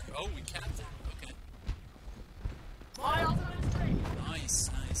capped. Oh, we capped it. Okay. Nice.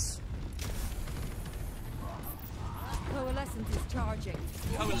 Coalescence is charging.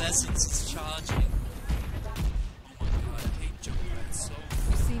 Coalescence is charging. Oh my god, I hate Junkrat so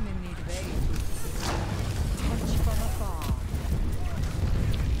You seem in need of aid. Touch from afar.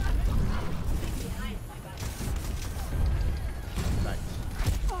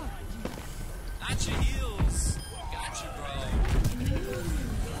 Not your heels. Gotcha, bro.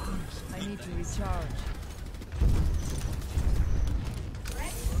 I need to recharge.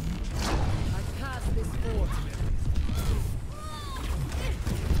 I pass this fort.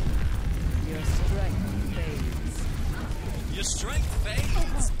 Your strength fades. Your strength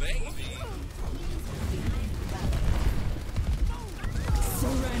fades, baby.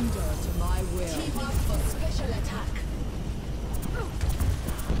 Surrender to my will. Team up for special attack.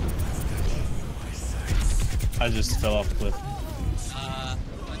 I just fell off a cliff. I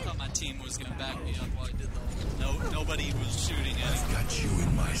thought my team was gonna back me up while I did the. Nobody was shooting at him. Got you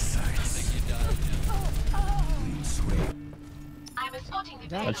in my I sights. think you died. Yeah. I'm spotting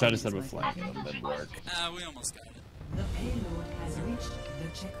the I tried to set up a flank and it didn't work. We almost got it. The payload has reached the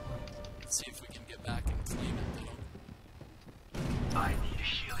checkpoint. Let's see if we can get back and claim it though. I need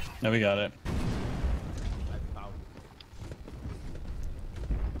healing. No, we got it.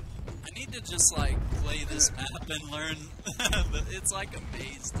 I need to just like play this map and learn. But it's like a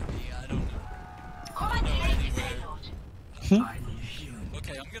maze to me. I don't know. I don't know anywhere. I need healing.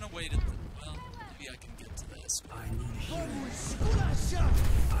 Okay, I'm gonna wait at the. Well, maybe I can get to this. I need healing.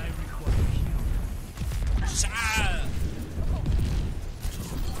 I require healing. Ah!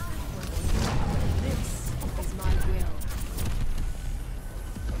 This is my will.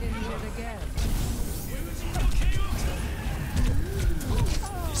 Injured again.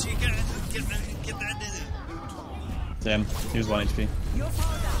 Get that in it. Damn, he was 1 HP.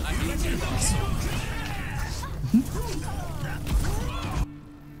 I'm gonna do this.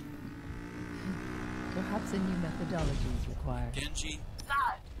 Perhaps a new methodology is required. Genji,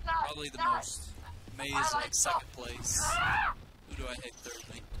 probably the most. Mei is like second place. Who do I hate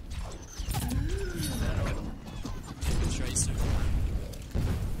thirdly? Maybe Tracer. I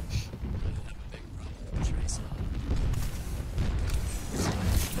have a big problem with Tracer.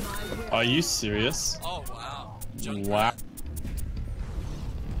 Are you serious? Oh wow. Wow.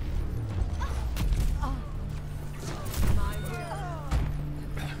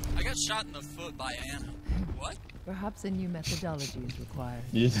 I got shot in the foot by Anna. What? Perhaps a new methodology is required.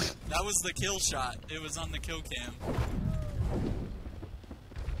 Yeah. That was the kill shot. It was on the kill cam.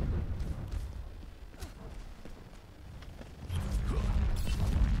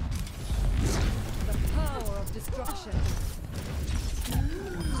 The power of destruction.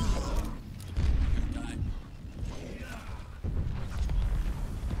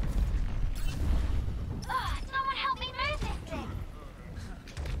 Die. Someone help me move this thing.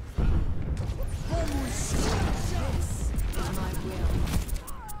 This is my will.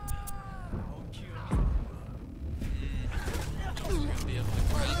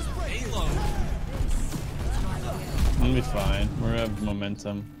 fine. We have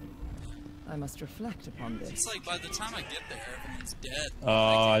momentum. I must reflect upon this. It's like by the time I get there, everyone's dead.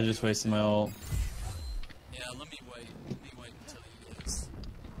 Oh, I just wasted my ult. Yeah, let me wait. Let me wait until you guys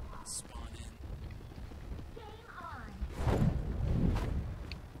spawn in.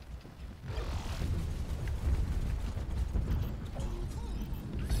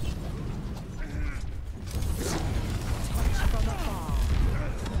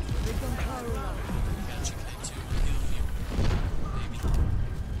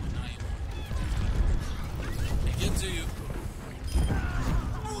 Get to you.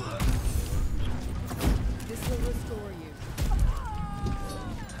 This will restore you.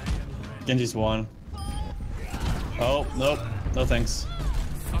 Genji's one. Oh, nope. No thanks.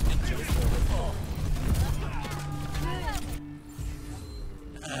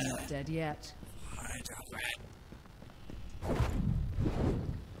 Not dead yet. I'm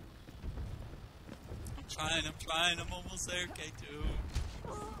trying. I'm almost there, K2.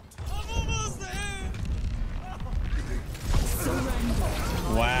 I'm almost there.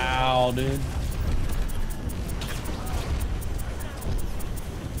 Wow, dude.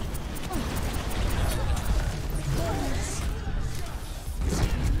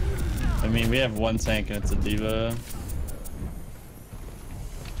 I mean, we have one tank and it's a diva.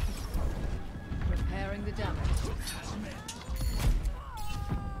 Repairing the damage.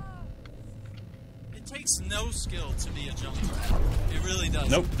 It takes no skill to be a jungler. It really does.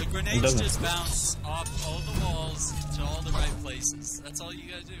 Nope. The grenades just bounce off all the walls to all the right places. That's all you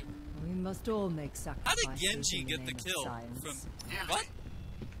gotta do. We must all make How sacrifices. did Genji get the kill from... What?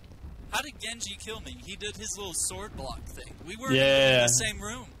 How did Genji kill me? He did his little sword block thing. We weren't even in the same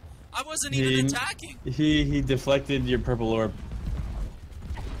room. I wasn't even attacking. He deflected your purple orb.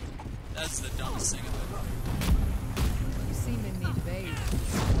 That's the dumbest thing I've ever You seem in need of aid.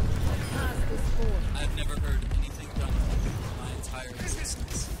 I've never heard anything done in my entire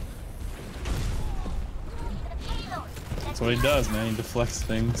existence. That's what he does, man. He deflects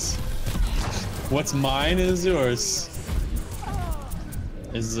things. What's mine is yours.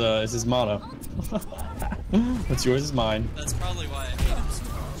 Is his motto. What's yours is mine. That's probably why I hate him so much.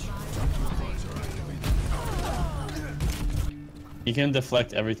 He can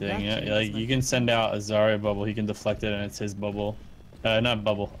deflect everything. Yeah? Like you can send out a Zarya bubble, he can deflect it, and it's his bubble. Not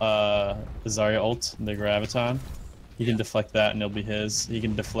bubble. Zarya ult, the graviton. He can deflect that, and it'll be his. He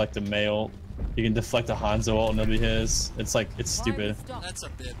can deflect a Mei ult. He can deflect a Hanzo ult, and it'll be his. It's like it's stupid. That's a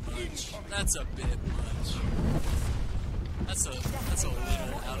bit much. That's a bit much. That's a little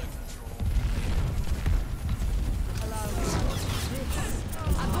out of control.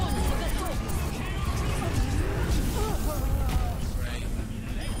 Right.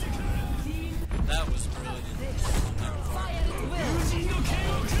 That was brilliant.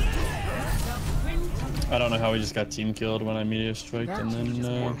 I don't know how we just got team killed when I meteor striked, and then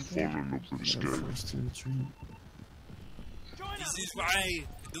This is why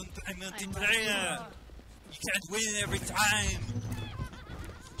don't play multiplayer. You can't win every time.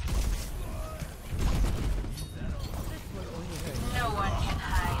 No one can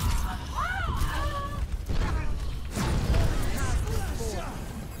hide.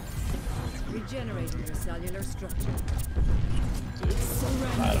 Regenerating your cellular structure.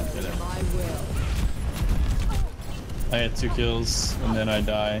 I don't get it. My will. I get 2 kills, and then I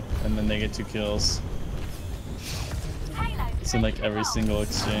die, and then they get 2 kills. It's in like every single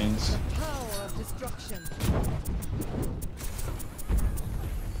exchange. Power of destruction.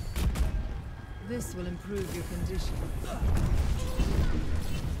 This will improve your condition.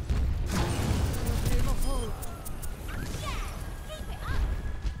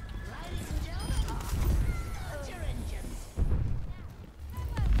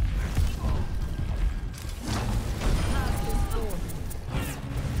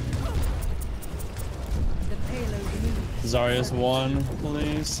 Zarya's one,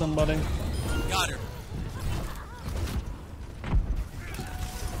 please, somebody. Got her.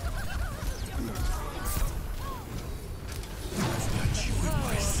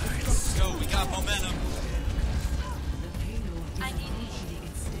 Let's go, we got momentum. I need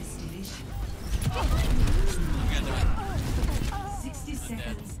its destination. We got that. 60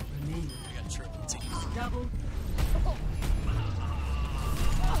 seconds remaining. I got triple team. Double.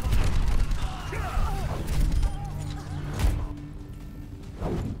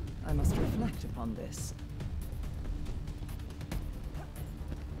 I must reflect upon this.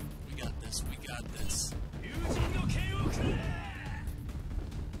 We got this, we got this.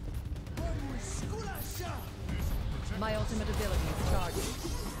 My ultimate ability is charging.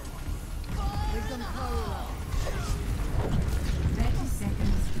 Wisdom power. 30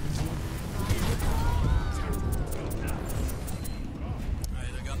 seconds.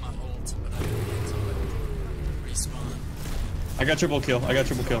 I got triple kill. I got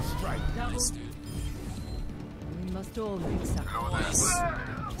triple kill. Nice, dude. We must all make sacrifices.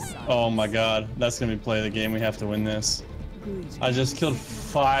 Oh my god, that's gonna be play of the game. We have to win this. I just killed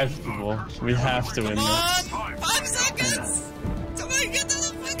 5 people. We have to win Come this. on! 5 seconds! Somebody get to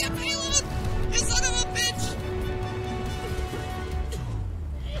the fucking payload! You son of a bitch!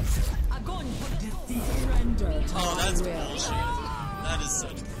 Oh, that's bullshit. That is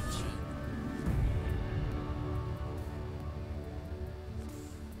such bullshit.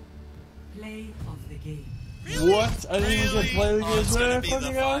 Play of the game. Really? What? I didn't even get play the game. It's gonna be the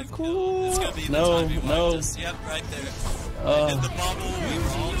Fucking 5 cool. It's gonna be the No, time we no. won this. Yep, right there. We did the bubble, we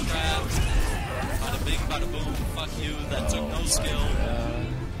were all trapped. Bada bing, bada boom, fuck you, that took no skill.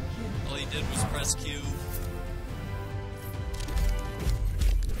 All he did was press Q.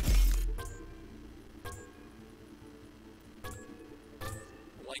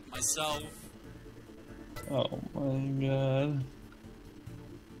 Like myself. Oh my god.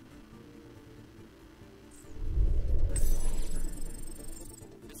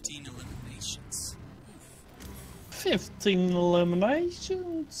 15 eliminations. 15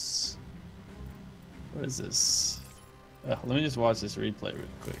 eliminations. What is this? Let me just watch this replay real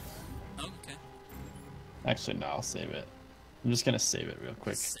quick. Oh, okay. Actually, no, I'll save it. I'm just gonna save it real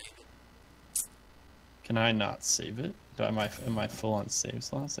quick. Save it. Can I not save it? Am I full on save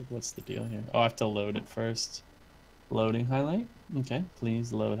slots? Like, what's the deal here? Oh, I have to load it first. Loading highlight. Okay,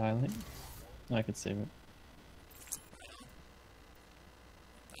 please load highlight. I could save it.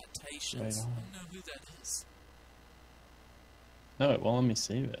 Patience. I don't know who that is. No, it won't let me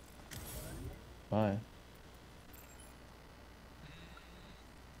save it. Why?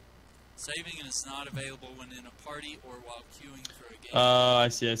 Saving is not available when in a party or while queuing for a game. Oh, I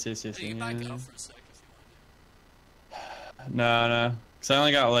see. You can back out for a sec if you want. No. Cause I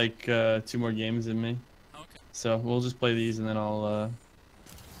only got like 2 more games in me. Okay. So we'll just play these and then I'll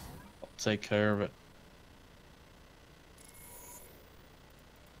take care of it.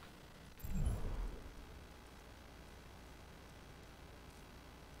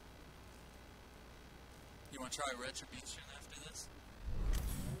 You want to try Retribution after this?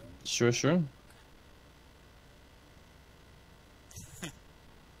 Sure.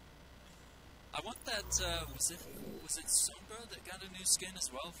 I want that, was it Sombra that got a new skin as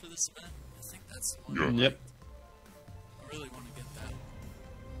well for this event? I think that's the one. Yep. I really want to get that.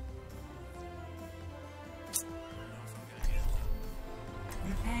 I don't know if I'm gonna get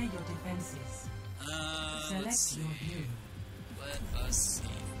it. Prepare your defenses. Let's see. Select your hero. Let us see.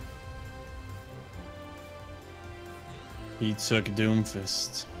 He took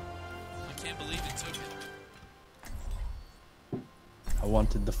Doomfist. I can't believe he took it. I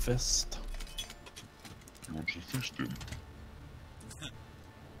wanted the fist. You want to fist him?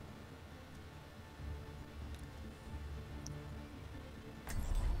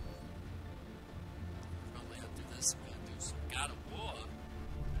 Probably after this, we're gonna do some God of War.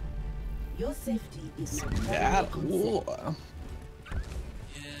 Your safety is God of War.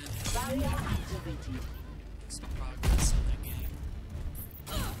 Yeah. barrier activated. Some progress in that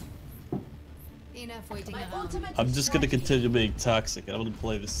game. Enough waiting My around. ultimate I'm is just gonna charging. continue being toxic. I want to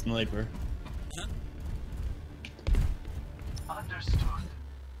play the sniper. Huh? Understood.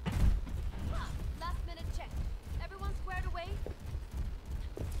 Last minute check. Everyone squared away?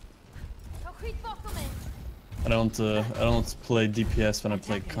 Concrete bottom in. I don't play DPS when I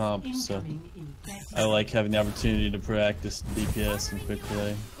play comp, so Incoming in 30 I like having the opportunity to practice DPS and quick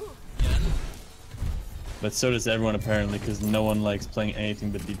play. But so does everyone apparently, because no one likes playing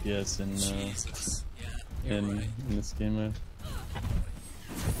anything but DPS Jesus. Yeah. in this game mode.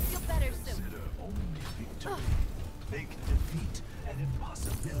 Feel better soon. Consider only victory. Make defeat an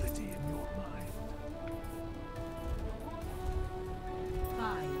impossibility in your mind.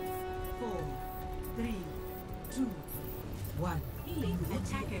 5, 4, 3, 2, 1.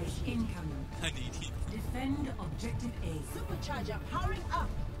 Attackers incoming. I need heat. Defend objective A. Supercharger powering up.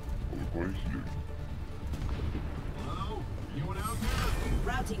 What are you? Hello? Anyone out there?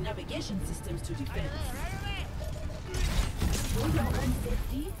 Routing navigation systems to defense. For your own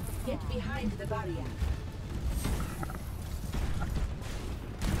safety, get behind the barrier.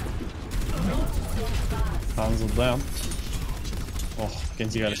 Hansel down. Oh,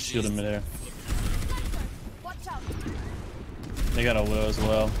 Genji got a shield in midair. Watch out. They got a Widow as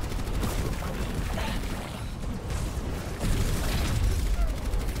well.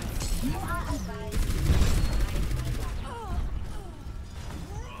 You are advised.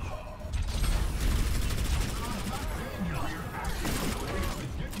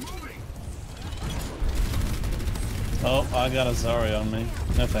 Oh, I got a Zarya on me.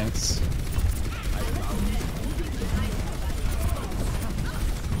 No thanks.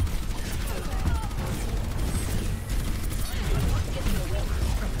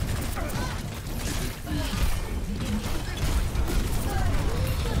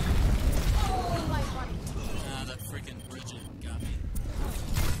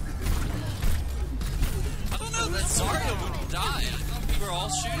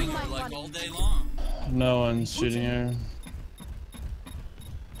 was shooting her like all day long. No one's shooting her.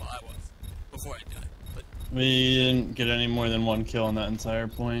 Well, I was. Before I died. But We didn't get any more than 1 kill on that entire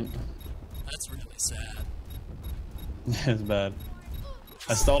point. that's really sad. It's bad.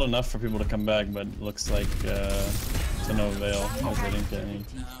 I stalled enough for people to come back, but it looks like to no avail, as they didn't get any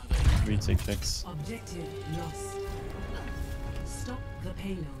retake picks. Objective lost. Stop the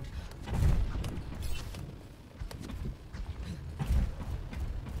payload.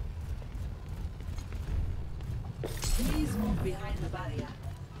 Please move behind the barrier.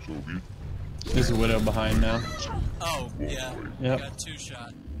 There's a Widow behind now. Oh, yeah. Yep. Got 2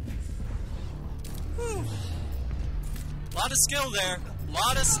 shot. Whew. Lot of skill there.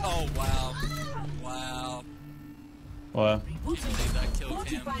 Lot of. Oh, wow. Wow. What? I believe that kill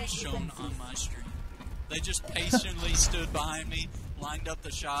cam was shown on my stream. They just patiently stood behind me, lined up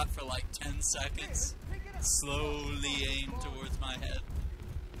the shot for like 10 seconds, slowly aimed towards my head.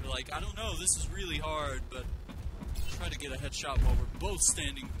 They're like, I don't know, this is really hard, but try to get a headshot while we're both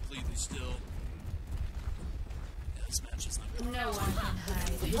standing completely still. Yeah, this match is not good. No one can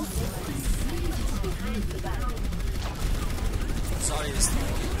hide. Sorry, it's not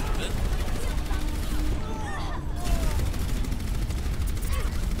a bit.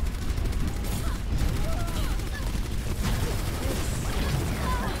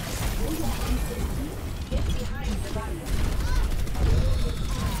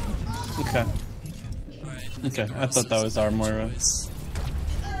 Okay. Okay, I thought that was our Moira.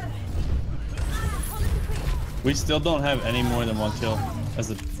 We still don't have any more than 1 kill.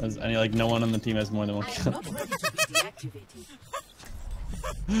 As any, like, no one on the team has more than 1 kill.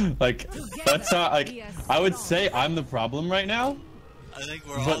 Like, that's not, like, I would say I'm the problem right now. I think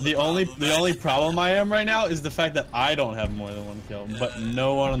we're all But the only problem I am right now is the fact that I don't have more than 1 kill, but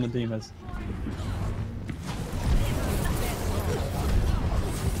no one on the team has.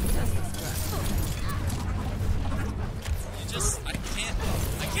 I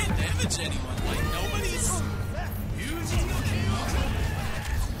can't damage anyone. Like, nobody's using the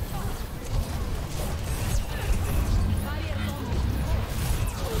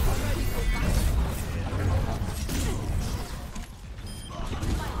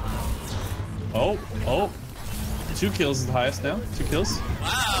Oh, 2 kills is the highest now. 2 kills.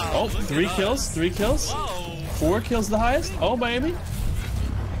 Wow. Oh, 3 kills. 3 kills. Whoa. 4 kills the highest. Oh, baby.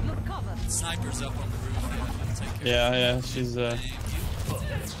 Sniper's up on the roof. Take care. Yeah, she's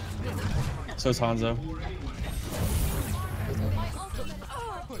so is Hanzo.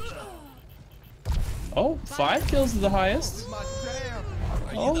 Oh, 5 kills is the highest.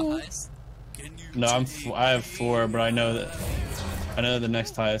 Are you Oh. the highest? Can you No, I have 4, but I know the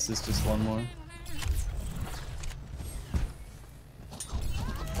next highest is just 1 more.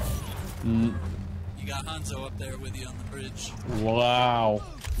 You got Hanzo up there with you on the bridge. Wow.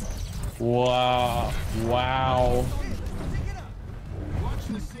 Wow. Wow.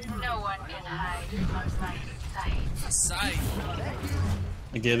 No one can hide from sight.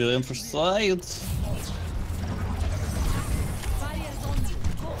 I gave you them for sight.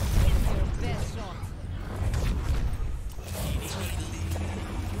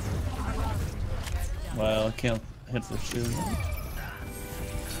 Well, I can't hit for shooting.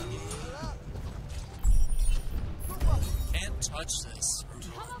 Can't touch this.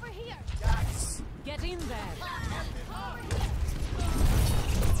 Come over here. Get in there.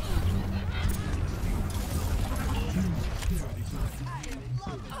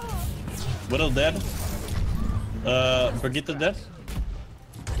 Widow dead. Brigitte dead.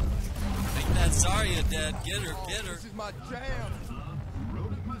 Make that Zarya dead. Get her, get her.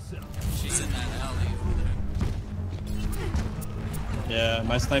 She's in that alley over there. Yeah,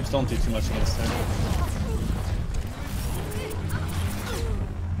 my snipes don't do too much against her.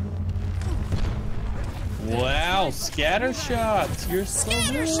 Wow, scatter shots! You're so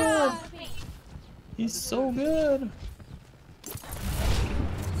good! He's so good!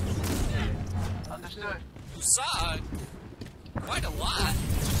 You saw quite a lot.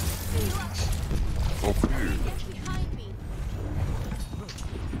 Okay.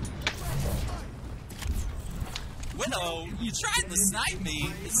 Widow, you tried to snipe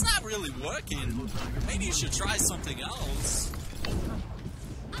me. It's not really working. Maybe you should try something else.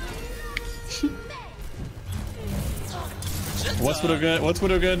 What's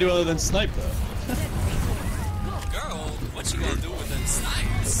Widow gonna do other than snipe though? Girl, what you gonna do with them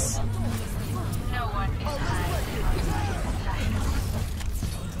snipes? No one can hide.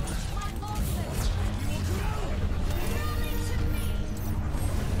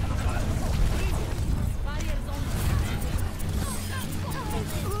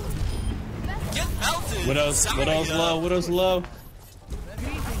 Get melted! Widow's low, Widow's low.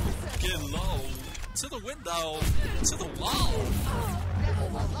 To the window! To the wall!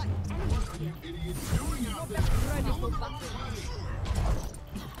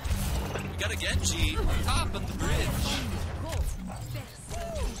 We got a Genji on top of the bridge.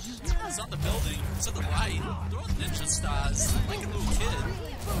 He's on the building to the right, throwing ninja stars like a little kid.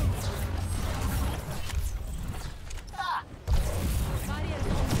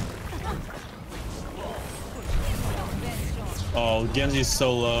 Oh, Genji's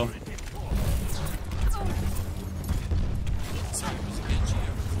so low.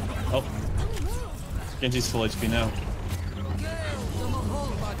 Oh. Genji's full HP now.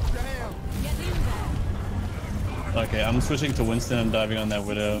 Okay, I'm switching to Winston and diving on that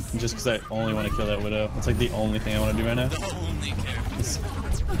Widow, just because I only want to kill that Widow. It's like the only thing I want to do right now. It's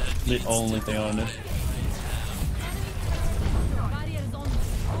the only thing I want to do.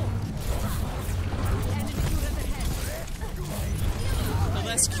 Oh,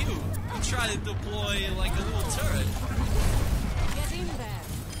 that's cute. You try to deploy like a little turret.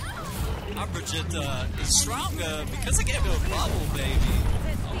 Our Brigitte is stronger because I gave her a bubble, baby.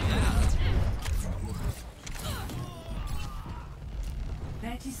 Oh yeah.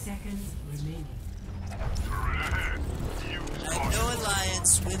 30 seconds remaining. No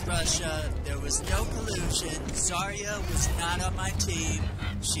alliance with Russia. There was no collusion. Zarya was not on my team.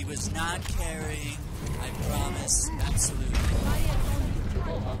 She was not carrying. I promise. Absolutely.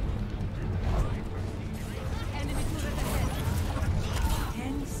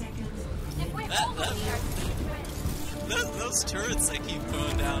 10 seconds. Those turrets they keep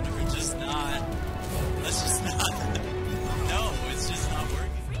going down are just not. That's just not. No, it's just not working.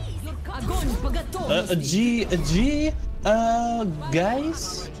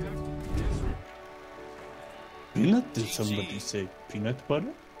 Guys? Peanut? Did somebody say peanut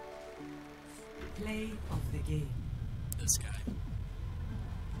butter? Play of the game. This guy.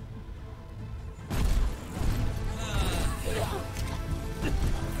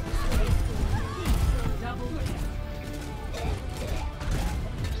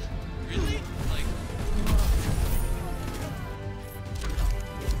 Really? Like.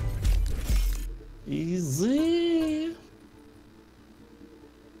 Easy.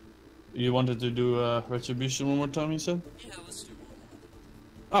 You wanted to do Retribution one more time, you said? Yeah, let's do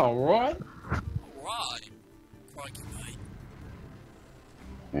one. Alright. Alright. Crikey, mate.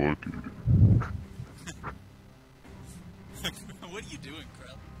 What are you doing,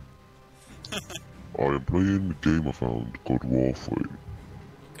 Krell? I am playing the game I found called Warframe.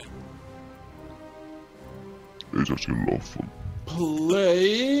 Okay. It's actually a lot of fun.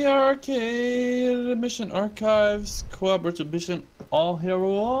 Play arcade mission archives cooperative mission all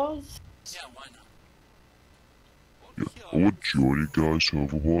heroes. Yeah, why not? Yeah, I would join you guys to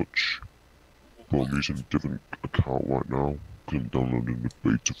Overwatch, but I'm using a different account right now because I'm downloading the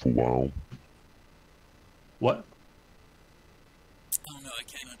beta for WoW. What? Oh no, I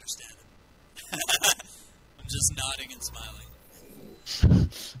can't understand it. I'm just nodding and smiling.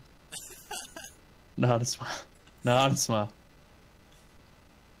 Not a smile. Not a smile.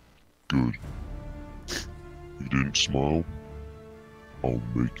 Good. You didn't smile? I'll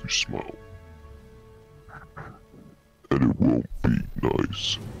make you smile. And it won't be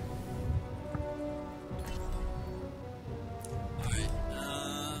nice. Alright,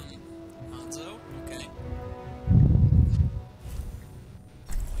 Hanzo, okay.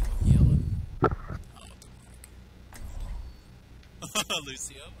 Yellow. Oh,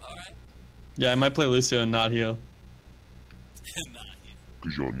 Lucio, alright. Yeah, I might play Lucio and not heal. Not you.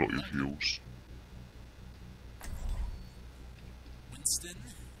 Because you're not your heels. Winston,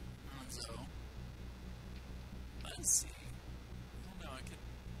 Hanzo. Let's see. Oh no, I could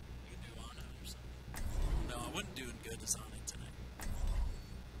do Ana or something. Oh no, I wasn't doing good as Ana tonight.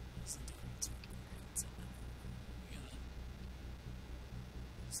 Wasn't doing too good tonight. We got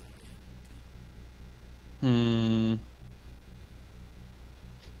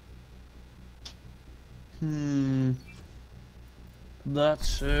Not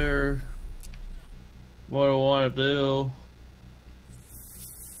sure what I want to do.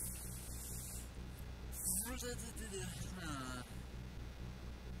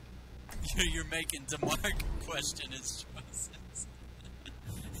 You're making DeMarc question his choices.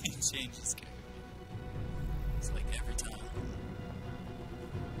 He changes character. It's like every time.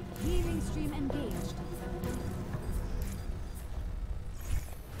 Healing stream engaged.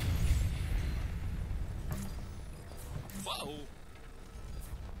 Whoa!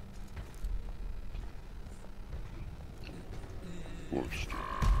 Worst.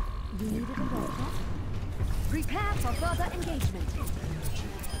 You needed a welcome. Prepare for further engagement.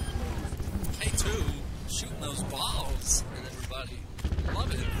 K2 shooting those balls at everybody.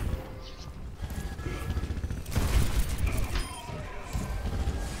 Love it.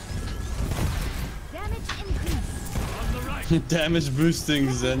 Damage boosting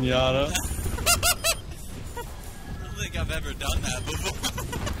Zenyatta. I don't think I've ever done that before.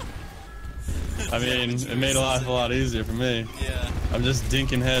 I mean, it made life a lot easier for me. Yeah. I'm just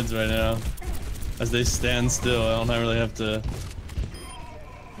dinking heads right now. As they stand still, I don't really have to...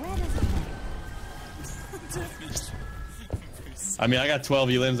 I mean, I got 12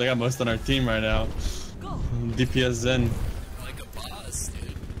 elims. I got most on our team right now. DPS Zen. Like a boss,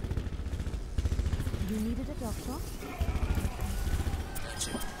 dude. You needed a doctor?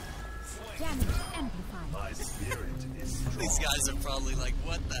 Gotcha. Damage amplified. My spirit is These guys are probably like,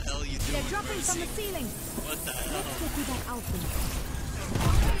 what the hell are you doing, They're dropping Mercy? from the ceiling. What the hell? Let's get you back out there.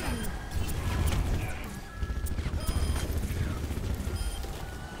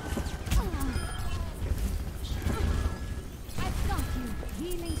 I've got you.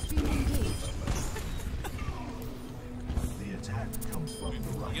 Healing stream engaged. the attack comes from the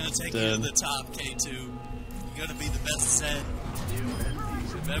right. You're gonna take you to the top, K2. You're gonna be the best Zen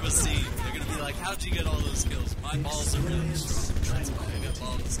you've ever seen. They're gonna be like, how'd you get all those kills? My balls are really strong. That's why I got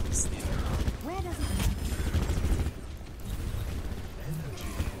balls. Where does it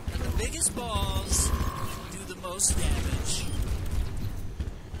And the biggest balls do the most damage.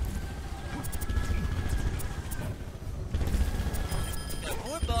 You got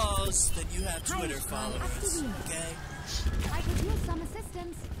more balls than you have Twitter followers, okay? I could use some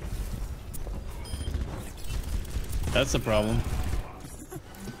assistance. That's a problem.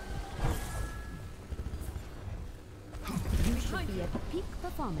 You should be at peak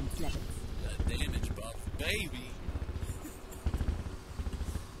performance levels. That damage buff, baby.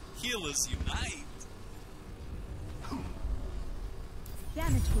 Healers unite.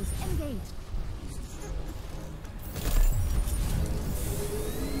 Damage boost engaged.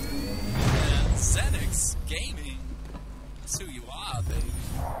 And Zenix Gaming. That's who you are, baby.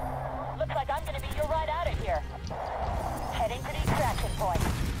 Looks like I'm gonna be your ride out of here. Heading to the extraction point.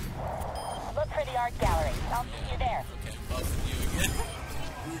 Look for the art gallery. I'll see you there. Okay, buffing you again.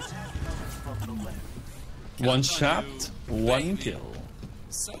 One shot, one kill.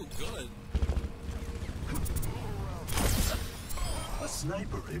 So good. A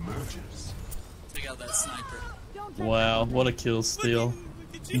sniper emerges. Take out that sniper. Wow, what a kill steal.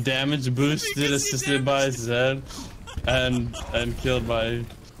 Damage boosted, assisted by Zed, and killed by...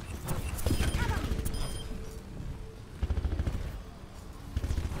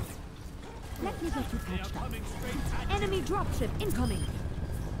 Let me get you patched up. Enemy dropship incoming.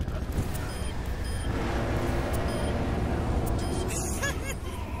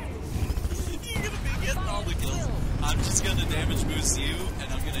 You're gonna be getting all the kills. I'm just gonna damage boost you,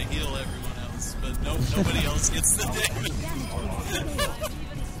 and I'm gonna heal everyone else. But nobody else gets the damage.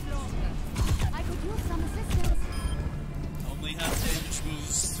 I could use some assistance. Only have damage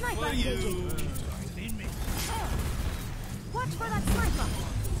boost for you. Watch for that sniper.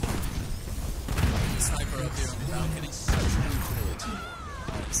 Sniper up here on the balcony. Nice.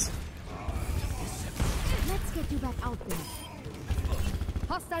 Let's get you back out there.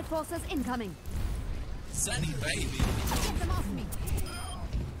 Hostile forces incoming. Sunny baby. Get them off me.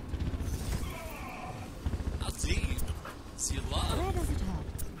 I'll team. See you love. Where does it hurt?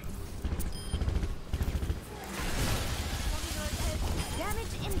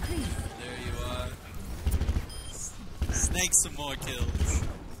 Damage increase. There you are. Snake some more kills.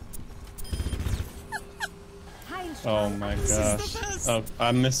 Oh my gosh. Oh,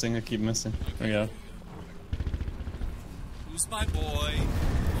 I'm missing. I keep missing. There we go. Who's my boy?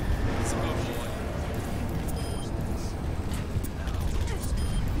 He's a good boy.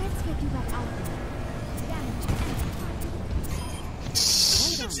 Let's get you back out there. Damage.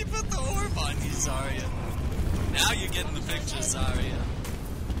 She put the orb on you, Zarya. Now you're getting the picture, Zarya.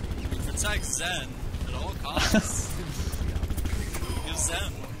 You protect Zen at all costs. Give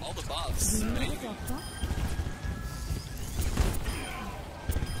Zen all the buffs. Baby.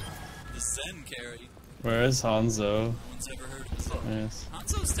 The Zen carry. Where is Hanzo? No one's ever heard of Zen. Yes.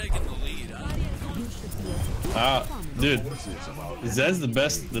 Hanzo's taking the lead. Ah, dude, Zed's the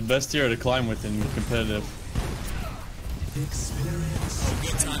best hero to climb with in competitive. Oh,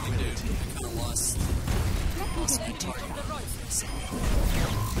 good timing, dude. I kind of lost my target.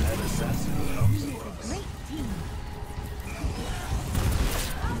 An assassin comes to us. Great team.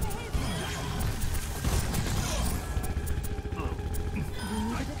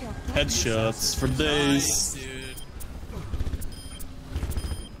 Headshots for days. Nice, dude.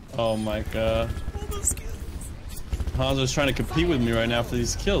 Oh my god. Hanzo's trying to compete with me right now for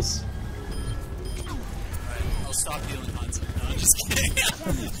these kills. Alright, I'll stop healing Hanzo. No, I'm just kidding.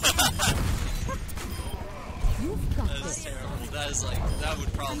 That is terrible. That is like, that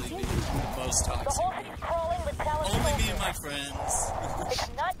would probably be the most The toxic. whole thing's crawling with challenge Only me soldier. and my friends. It's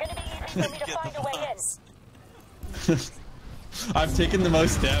not going to be easy for me to Get find the a way in. I've taken the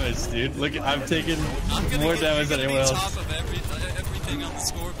most damage, dude. Look, I've taken more damage than anyone else. Top of everything on the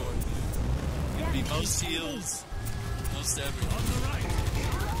scoreboard. You're gonna be most heals, most everything. On the right.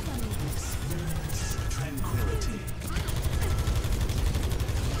 Tranquility.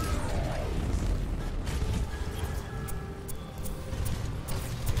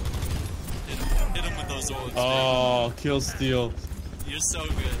 Hit him with those orbs. Oh, kill steal. You're so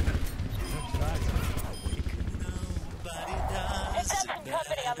good. I've got some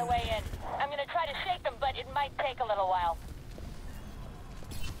company on the way in. I'm going to try to shake them, but it might take a little while.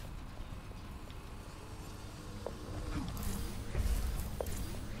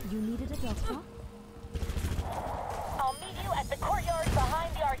 You needed a doctor? I'll meet you at the courtyard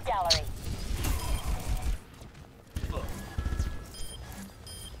behind the art gallery.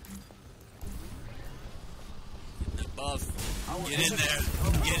 Above. Get in there.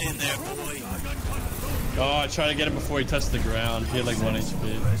 Get in there, boy. Oh, I tried to get him before he touched the ground. He had like 1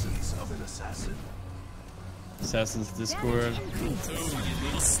 HP. Presence of an assassin. Assassin's Discord. Ooh, you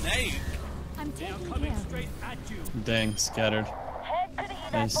little snake. I'm taking care of it. Dang, scattered. Head to the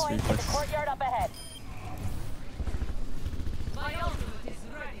event Nice point at the reflex. courtyard up ahead.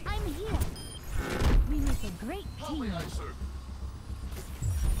 I'm here. We make a great team. Damage.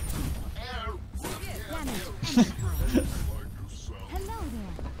 Hello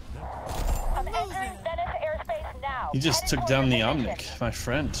there. I'm entering Venice airspace now. He just Headed took down towards the your Omnic, position. my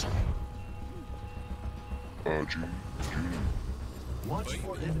friend. Watch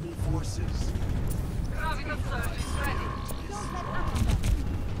for enemy forces.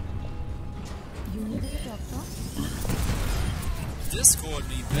 You needed a doctor? Discord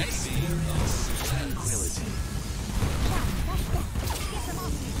me, baby. Tranquility. Get them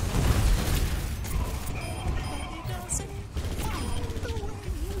off me.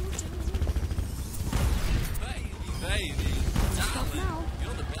 Baby, darling,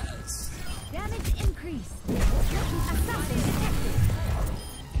 you're the best. Damage increase. Assassin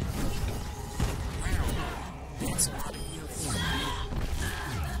detected.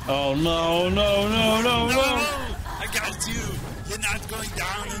 Oh no, no, no, no, no! I got you. You're not going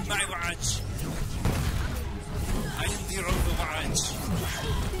down in my watch. I am the Overwatch.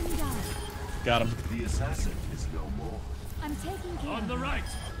 Got him. The assassin is no more. I'm taking care. On the right.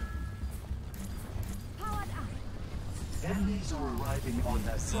 Powered up. Enemies are arriving on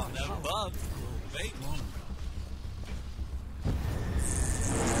that side. Above. Wait.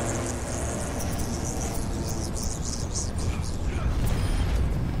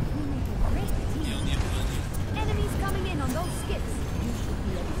 Enemies coming in on those skips. You should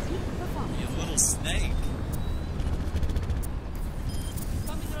be at peak performance. You little snake.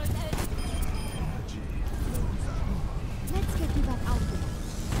 Let's get you back out there.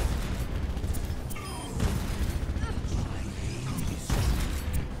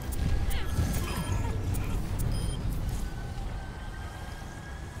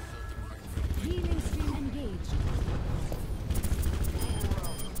 Healing stream engaged.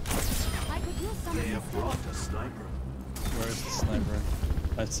 I could use some They have brought a sniper. Where's the sniper?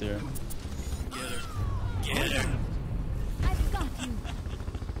 That's here. Get her. I've got you.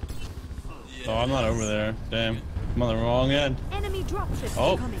 Oh, I'm not over there. Damn. I'm on the wrong end. Enemy dropships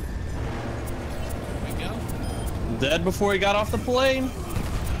Oh. incoming. Dead before he got off the plane.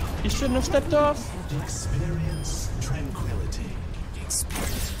 He shouldn't have stepped off. Experience tranquility.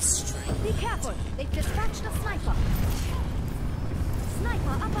 Be careful. They've dispatched a sniper.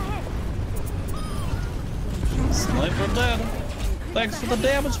 Sniper up ahead. Sniper dead. Thanks for the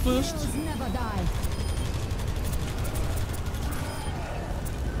damage boost. Heroes never die.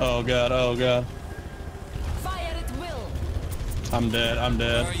 Oh god, oh god. Fire at will. I'm dead, I'm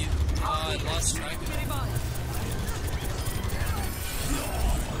dead. Where are you? I lost track of it.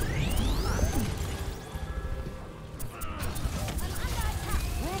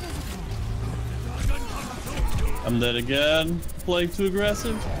 I'm dead again. Playing too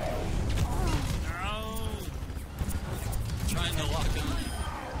aggressive. Trying to lock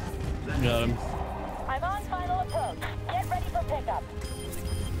on. Got him. I'm on final approach. Get ready for pickup.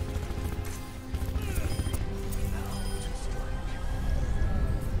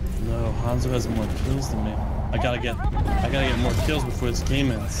 No, Hanzo has more kills than me. I gotta get more kills before this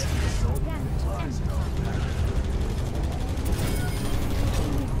game ends. I'm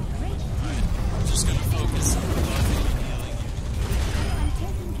just gonna focus on buffing and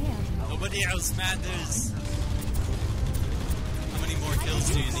healing you. Nobody else matters. How many more kills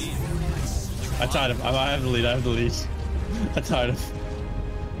do you need? I tied him. I have the lead. I have the lead. I tied him.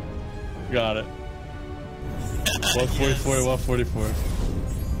 Got it. 144 to 144.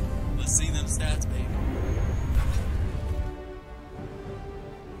 Let's see them stats, baby.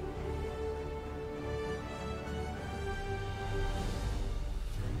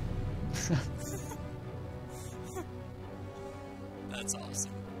 That's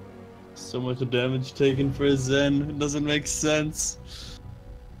awesome. So much damage taken for a Zen. It doesn't make sense.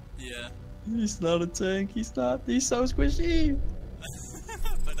 Yeah. He's not a tank. He's not. He's so squishy.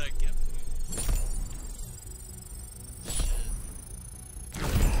 But I get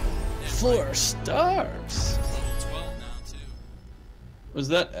 4 stars. level 12 now too. Was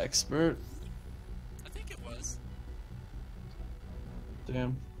that expert? I think it was.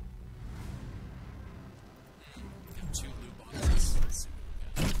 Damn. Got 2 loot boxes. Let's see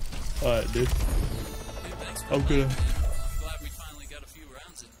what we got. Alright, dude. Hey, thanks for Okay. playing, man. I'm glad we finally got a few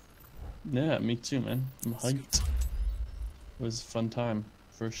rounds in. Yeah, me too, man. I'm hyped. It was a fun time,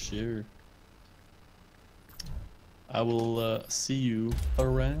 for sure. I will see you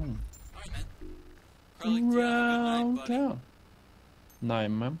around. Alright, man. Carly, do you have a good night, buddy? Town. Night,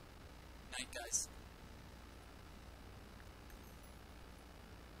 man. Night, guys.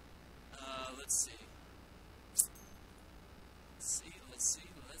 Let's see. Let's see.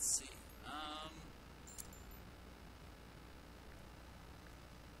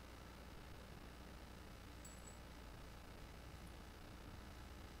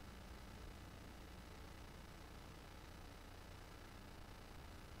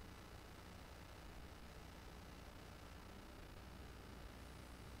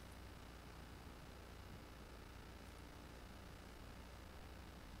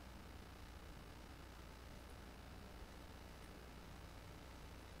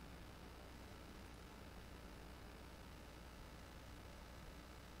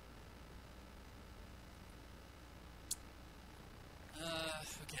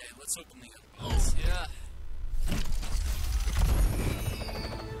 Okay, let's open the other box. Yeah.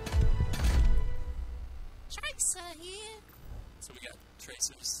 Tracer here. So we got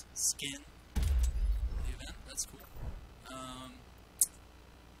Tracer's skin. The event, that's cool.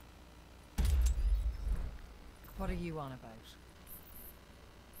 What are you on about?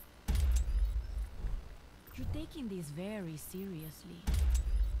 You're taking this very seriously.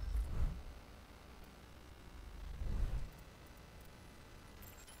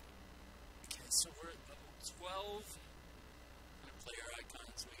 Okay, so we're at level 12. What player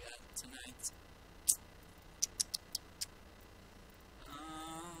icons we got tonight?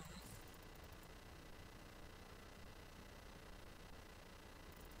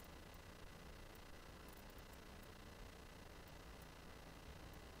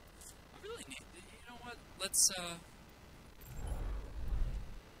 I really need, you know what, let's,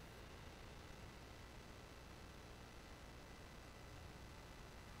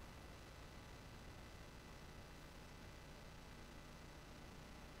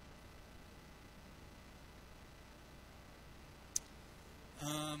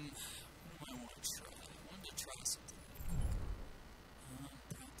 what do I want to try? I wanted to try something.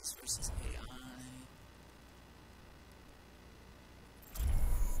 Practice versus AI.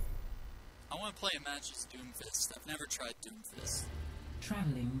 I want to play a match as Doomfist. I've never tried Doomfist.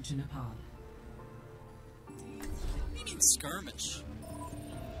 Traveling to Nepal. What do you mean skirmish?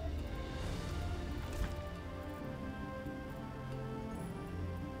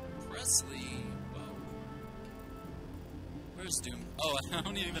 Presley. Whoa. Where's Doom? Oh, I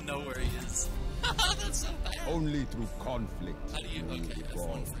don't even know where he is. That's so bad. Only through conflict. How do you? Okay,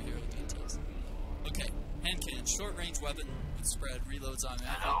 F1 for hero details. Okay, hand cannon, short range weapon with spread, reloads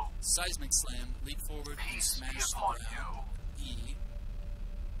automatic, seismic slam, leap forward and smash the ground. E.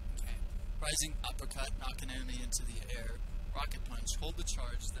 Okay, rising uppercut, knock an enemy into the air. Rocket punch, hold the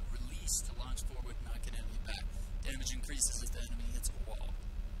charge, then release to launch forward, knock an enemy back. Damage increases if the enemy hits a wall.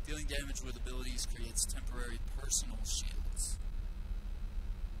 Dealing damage with abilities creates temporary personal shields.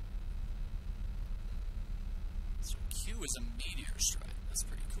 So Q is a meteor strike. That's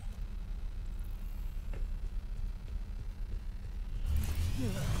pretty cool.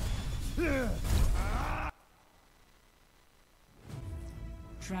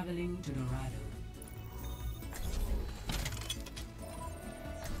 Traveling to Dorado.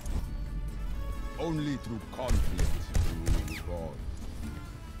 Only through conflict do we evolve.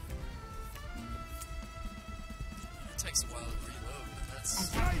 It takes a while to reload, but that's...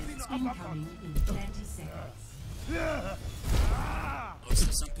 Incoming in 20 seconds. Oh,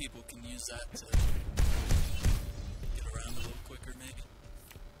 so some people can use that to get around a little quicker, maybe.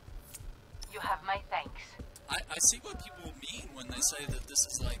 You have my thanks. I see what people mean when they say that this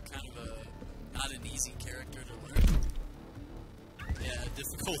is like kind of a not an easy character to learn. Yeah,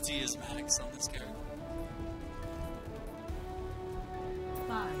 difficulty is max on this character.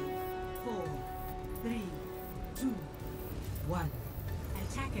 1.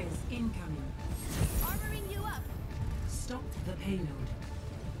 Attackers incoming. Armoring you up. Stop the payload.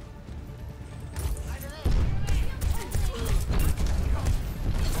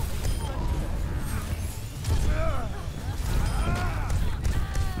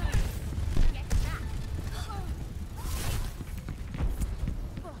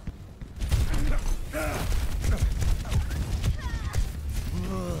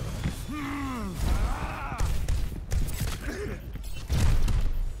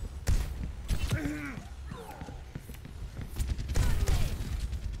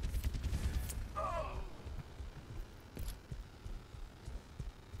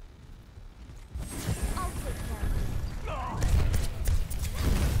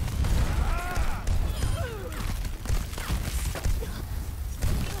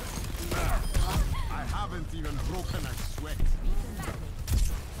 Even broken a sweat.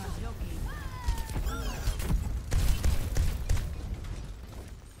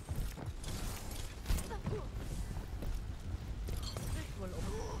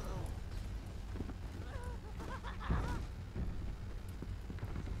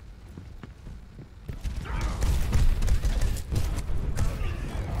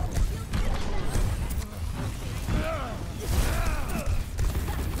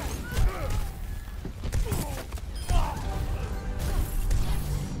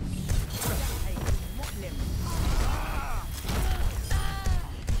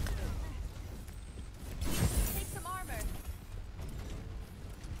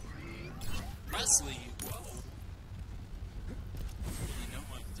 Presley, whoa. You know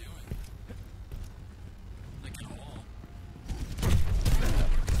what I'm doing. Like at all. I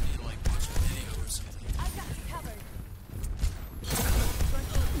need to like watch a video or something. I got you covered.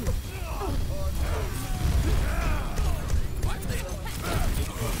 Why are they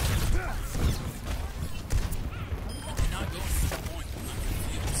not going to the point? I'm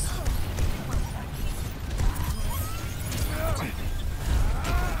confused.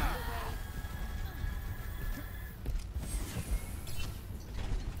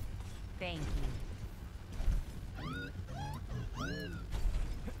 Thank you.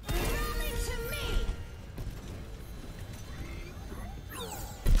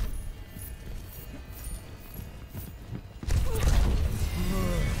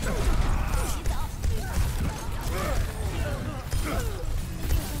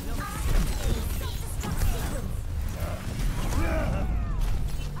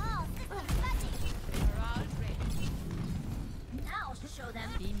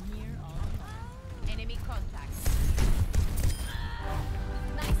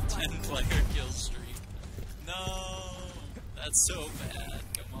 That's so bad.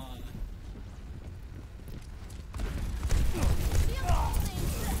 Come on.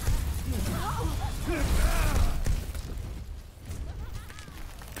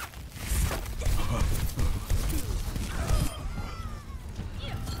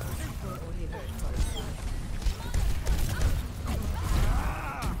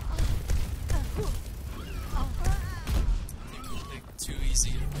 Too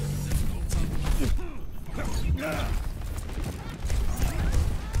easy.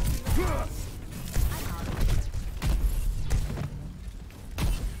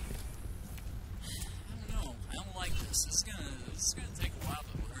 It's gonna take a while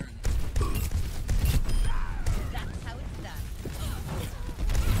to learn. That's how it's done.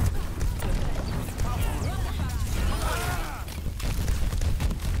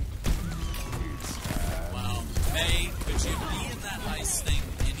 Wow. Hey, could you be in that ice thing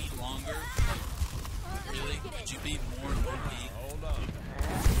any longer? Really? Could you be more OP? Hold on.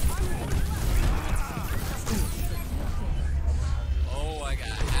 Oh, I got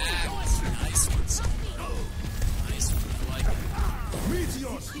hacked. Nice one, son. Nice one. I like it.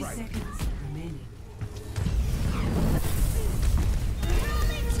 Meteor strike. 60 seconds remaining.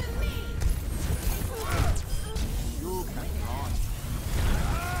 You cannot.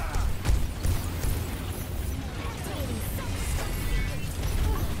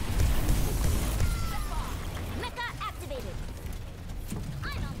 Mecha activated.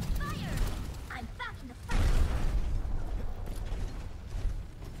 I'm on fire. I'm back in the fight.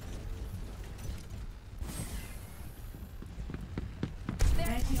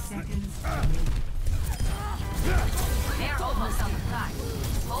 30 seconds remaining. They're almost on the clock.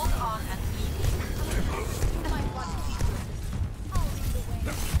 Hold on and keep it.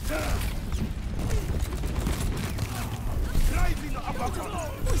 Driving uppercut.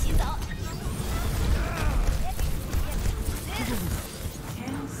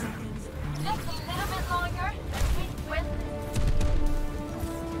 10 seconds. Just a little bit longer, then we win.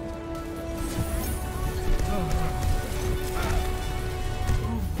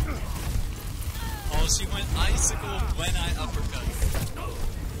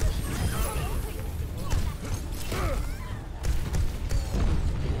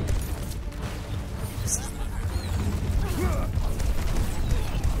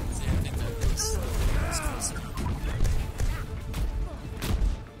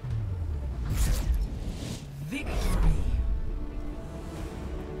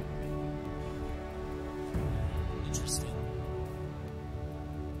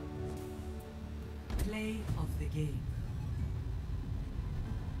 game.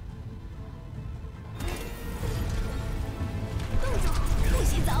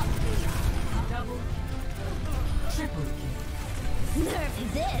 Double, triple kill. Nerf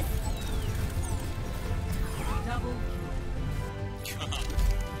this. Double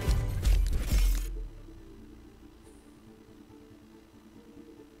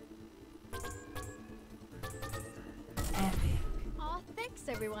Aw, thanks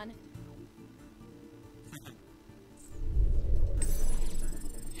everyone.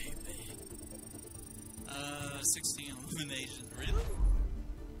 16 elimination. Really?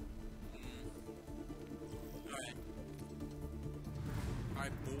 Alright.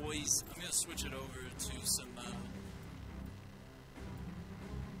 Alright, boys. I'm gonna switch it over to some,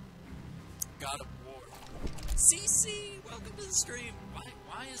 God of War. CC! Welcome to the stream!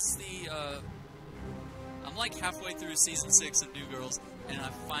 Why is the, I'm like halfway through Season 6 of New Girls, and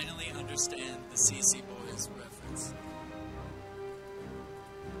I finally understand the CC Boys reference.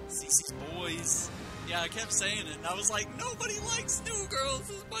 CC Boys! Yeah, I kept saying it, and I was like, nobody likes New Girls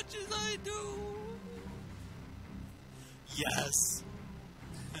as much as I do! Yes!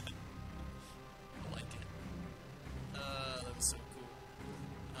 I like it. That was so cool.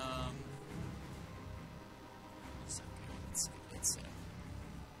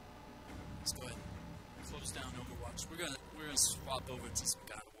 Let's go ahead and close down Overwatch. We're gonna swap over to some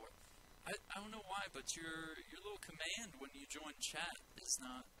God of War. I don't know why, but your little command when you join chat is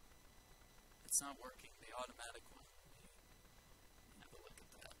not... It's not working, the automatic one. Have a look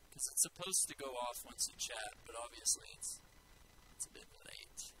at that. Because it's supposed to go off once you chat, but obviously it's a bit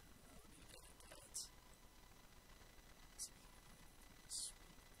late. Let me edit that.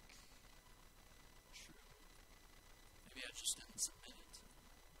 True. Maybe I just didn't submit it.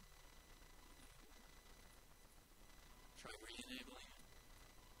 Try re-enabling it.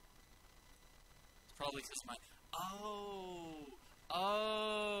 It's probably because my... Oh,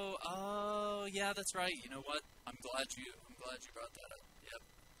 yeah, that's right. You know what? I'm glad you brought that up. Yep,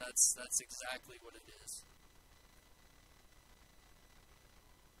 that's exactly what it is.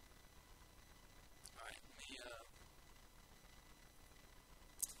 All right, let me.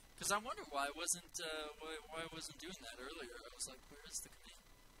 Because I wonder why I wasn't doing that earlier. I was like, where is the command?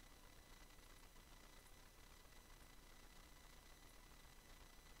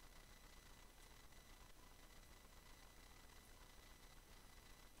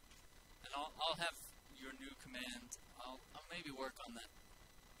 I'll have your new command. I'll maybe work on that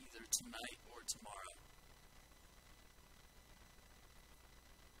either tonight or tomorrow.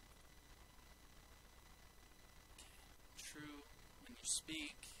 True. When you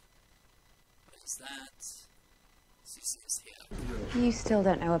speak. What is that? CC is here. You still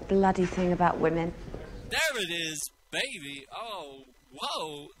don't know a bloody thing about women. There it is, baby. Oh,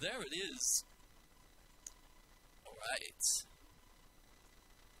 whoa. There it is. All right.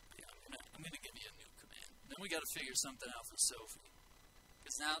 I'm gonna give you a new command. Then we gotta figure something out for Sophie.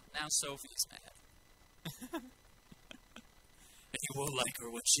 Because now Sophie's mad. And you won't like her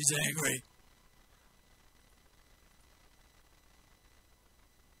when she's angry.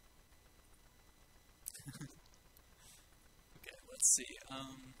 Okay, let's see.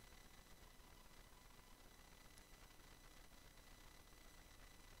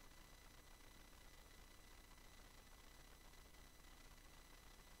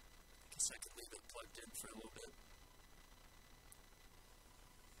 I could leave it plugged in for a little bit.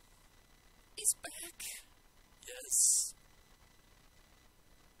 He's back. Yes.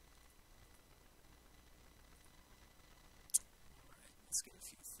 Alright, let's get a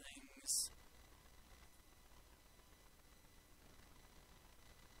few things.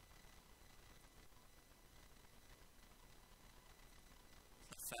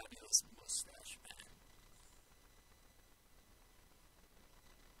 A fabulous mustache man.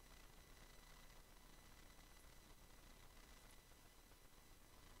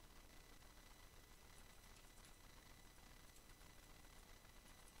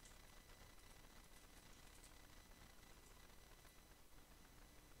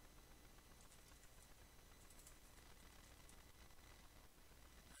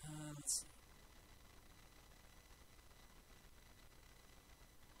 Let's see.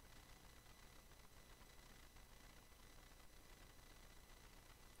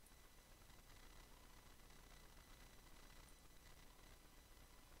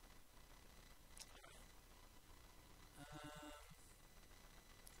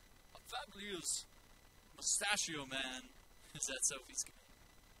 A fabulous mustachio man. Is that Sophie's command?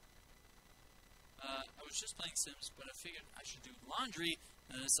 I was just playing Sims, but I figured I should do laundry,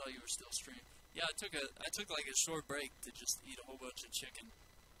 and I saw you were still streaming. Yeah, I took like a short break to just eat a whole bunch of chicken.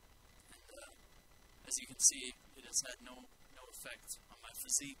 And as you can see, it has had no effect on my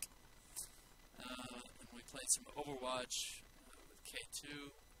physique. And we played some Overwatch with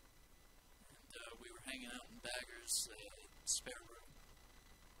K2, and we were hanging out in Bagger's spare room.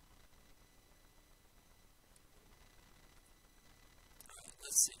 Alright,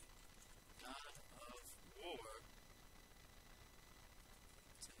 let's see. God of War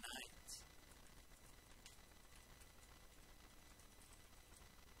tonight.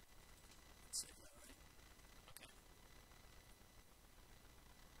 Say that right? Okay.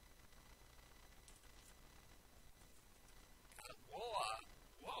 God of War!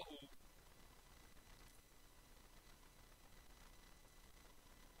 Whoa!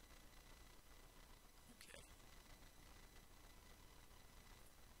 Okay.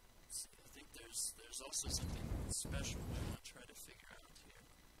 Let's see, I think there's also something special I want to try to figure out here.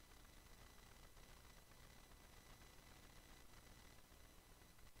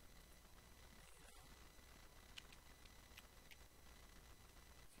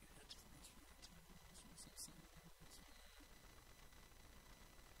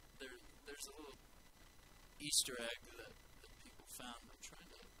 There's a little Easter egg that people found. I'm trying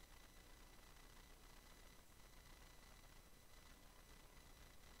to.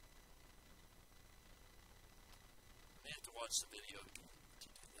 I may have to watch the video again to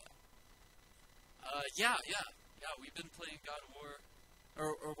do that. Yeah. We've been playing God of War,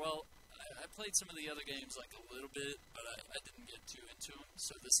 or well, I played some of the other games like a little bit, but I didn't get too into them.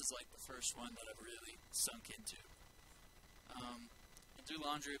 So this is like the first one that I've really sunk into. I'll do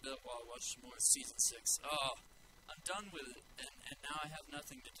laundry a bit while I watch some more Season 6. Oh, I'm done with it, and now I have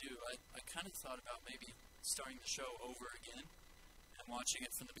nothing to do. I kind of thought about maybe starting the show over again and watching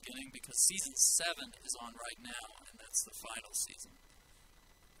it from the beginning, because Season 7 is on right now, and that's the final season.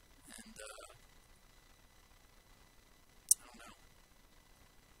 And, I don't know.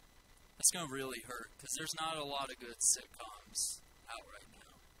 That's going to really hurt, because there's not a lot of good sitcoms out right now.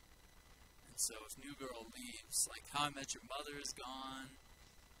 So if New Girl leaves, like How I Met Your Mother is gone,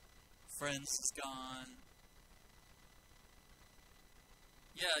 Friends is gone.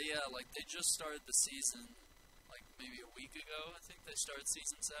 Yeah, like they just started the season, like maybe a week ago, I think they started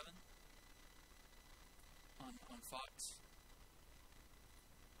Season 7 on Fox.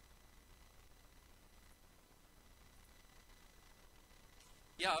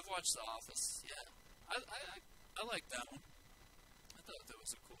 Yeah, I've watched The Office, yeah. I like that one. I thought that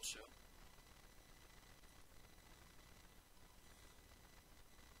was a cool show.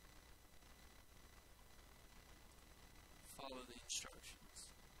 Follow the instructions.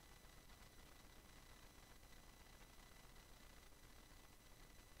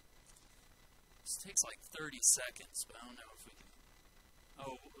 This takes like 30 seconds, but I don't know if we can...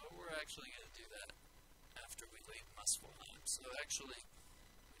 Oh, we're actually going to do that after we leave Muspelheim. So actually,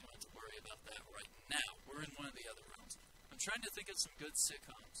 we don't have to worry about that right now. We're in one of the other rooms. I'm trying to think of some good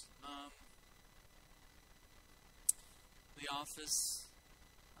sitcoms. The Office,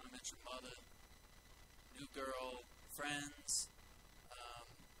 How I Met Your Mother, New Girl, Friends.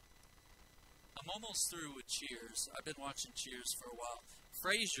 I'm almost through with Cheers. I've been watching Cheers for a while.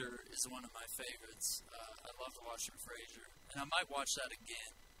 Frasier is one of my favorites. I love watching Frasier, and I might watch that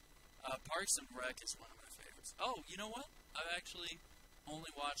again. Parks and Rec is one of my favorites. Oh, you know what? I've actually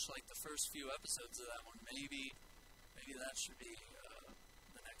only watched like the first few episodes of that one. Maybe that should be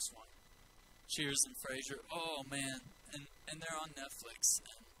the next one. Cheers and Frasier. Oh man, and they're on Netflix.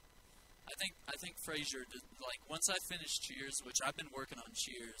 And I think Frasier did, like, once I finished Cheers, which I've been working on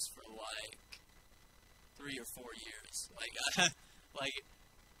Cheers for like 3 or 4 years.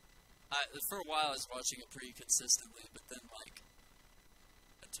 For a while I was watching it pretty consistently, but then like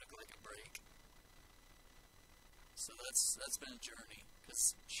I took like a break. So that's been a journey,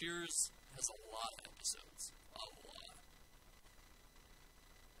 because Cheers has a lot of episodes. A lot.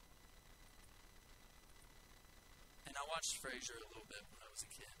 And I watched Frasier a little bit when I was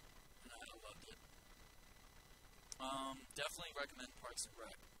a kid. I loved it. Definitely recommend Parks and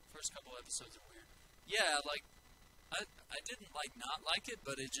Rec. First couple episodes are weird. Yeah, like, I didn't, like, not like it,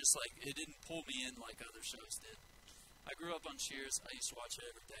 but it just, like, it didn't pull me in like other shows did. I grew up on Cheers. I used to watch it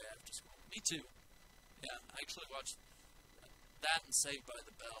every day after school. Me too. Yeah, I actually watched that and Saved by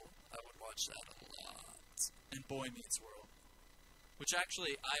the Bell. I would watch that a lot. And Boy Meets World. Which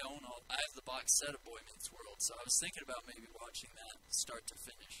actually, I have the box set of Boy Meets World, so I was thinking about maybe watching that start to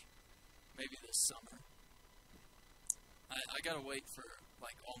finish. Maybe this summer. I gotta wait for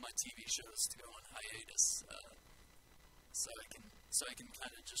like all my TV shows to go on hiatus, so I can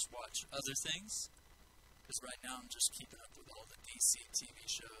kind of just watch other things. Because right now I'm just keeping up with all the DC TV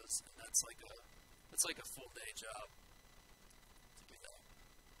shows, and that's like a full day job to do that.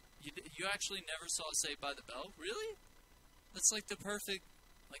 You actually never saw Saved by the Bell? Really? That's like the perfect,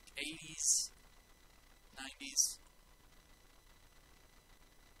 like, 80s, 90s.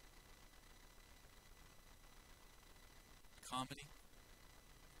 Comedy.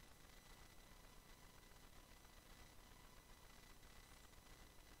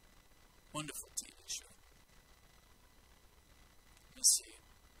 Wonderful TV show. Let me see.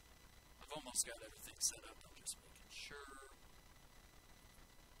 I've almost got everything set up. I'm just making sure.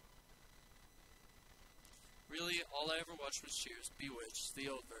 Really, all I ever watched was Cheers, Bewitched, the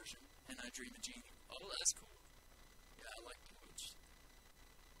old version, and I Dream a Genie. Oh, that's cool. Yeah, I like Bewitched.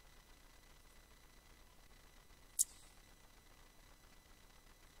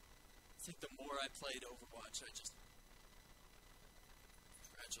 I think the more I played Overwatch, I just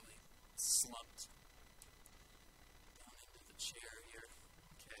gradually slumped down into the chair here.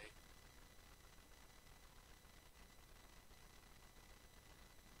 Okay.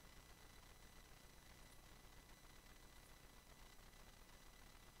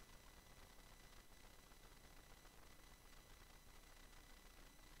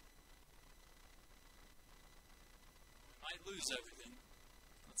 We might lose everything.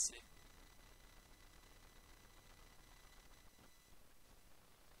 Let's see.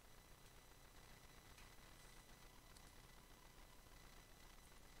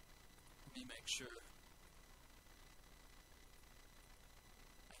 Let me make sure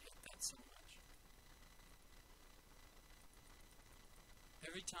I hit that so much.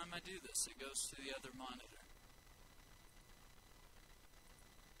 Every time I do this, it goes to the other monitor.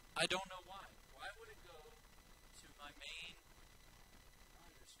 I don't know why. Why would it go to my main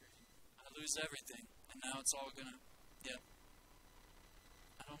monitor screen? I lose everything, and now it's all gonna, yeah.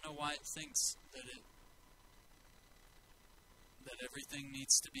 I don't know why it thinks that everything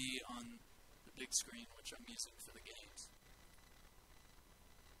needs to be on the big screen, which I'm using for the games.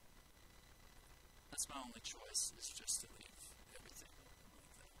 That's my only choice, is just to leave everything open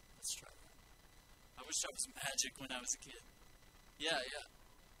like that. Let's try that. I wish I was magic when I was a kid. Yeah.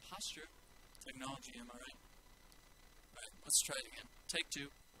 Posture. Technology, am I right? Alright, let's try it again. Take 2.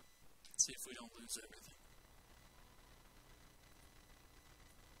 Let's see if we don't lose everything.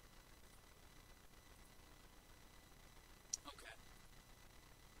 Okay.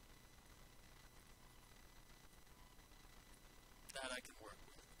 That I can work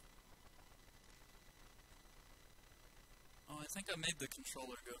with. Oh, I think I made the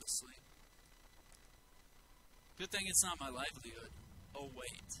controller go to sleep. Good thing it's not my livelihood. Oh,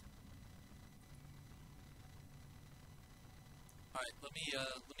 wait. Alright, let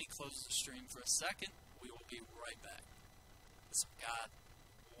me close the stream for a second. We will be right back. Some God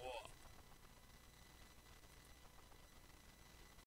War.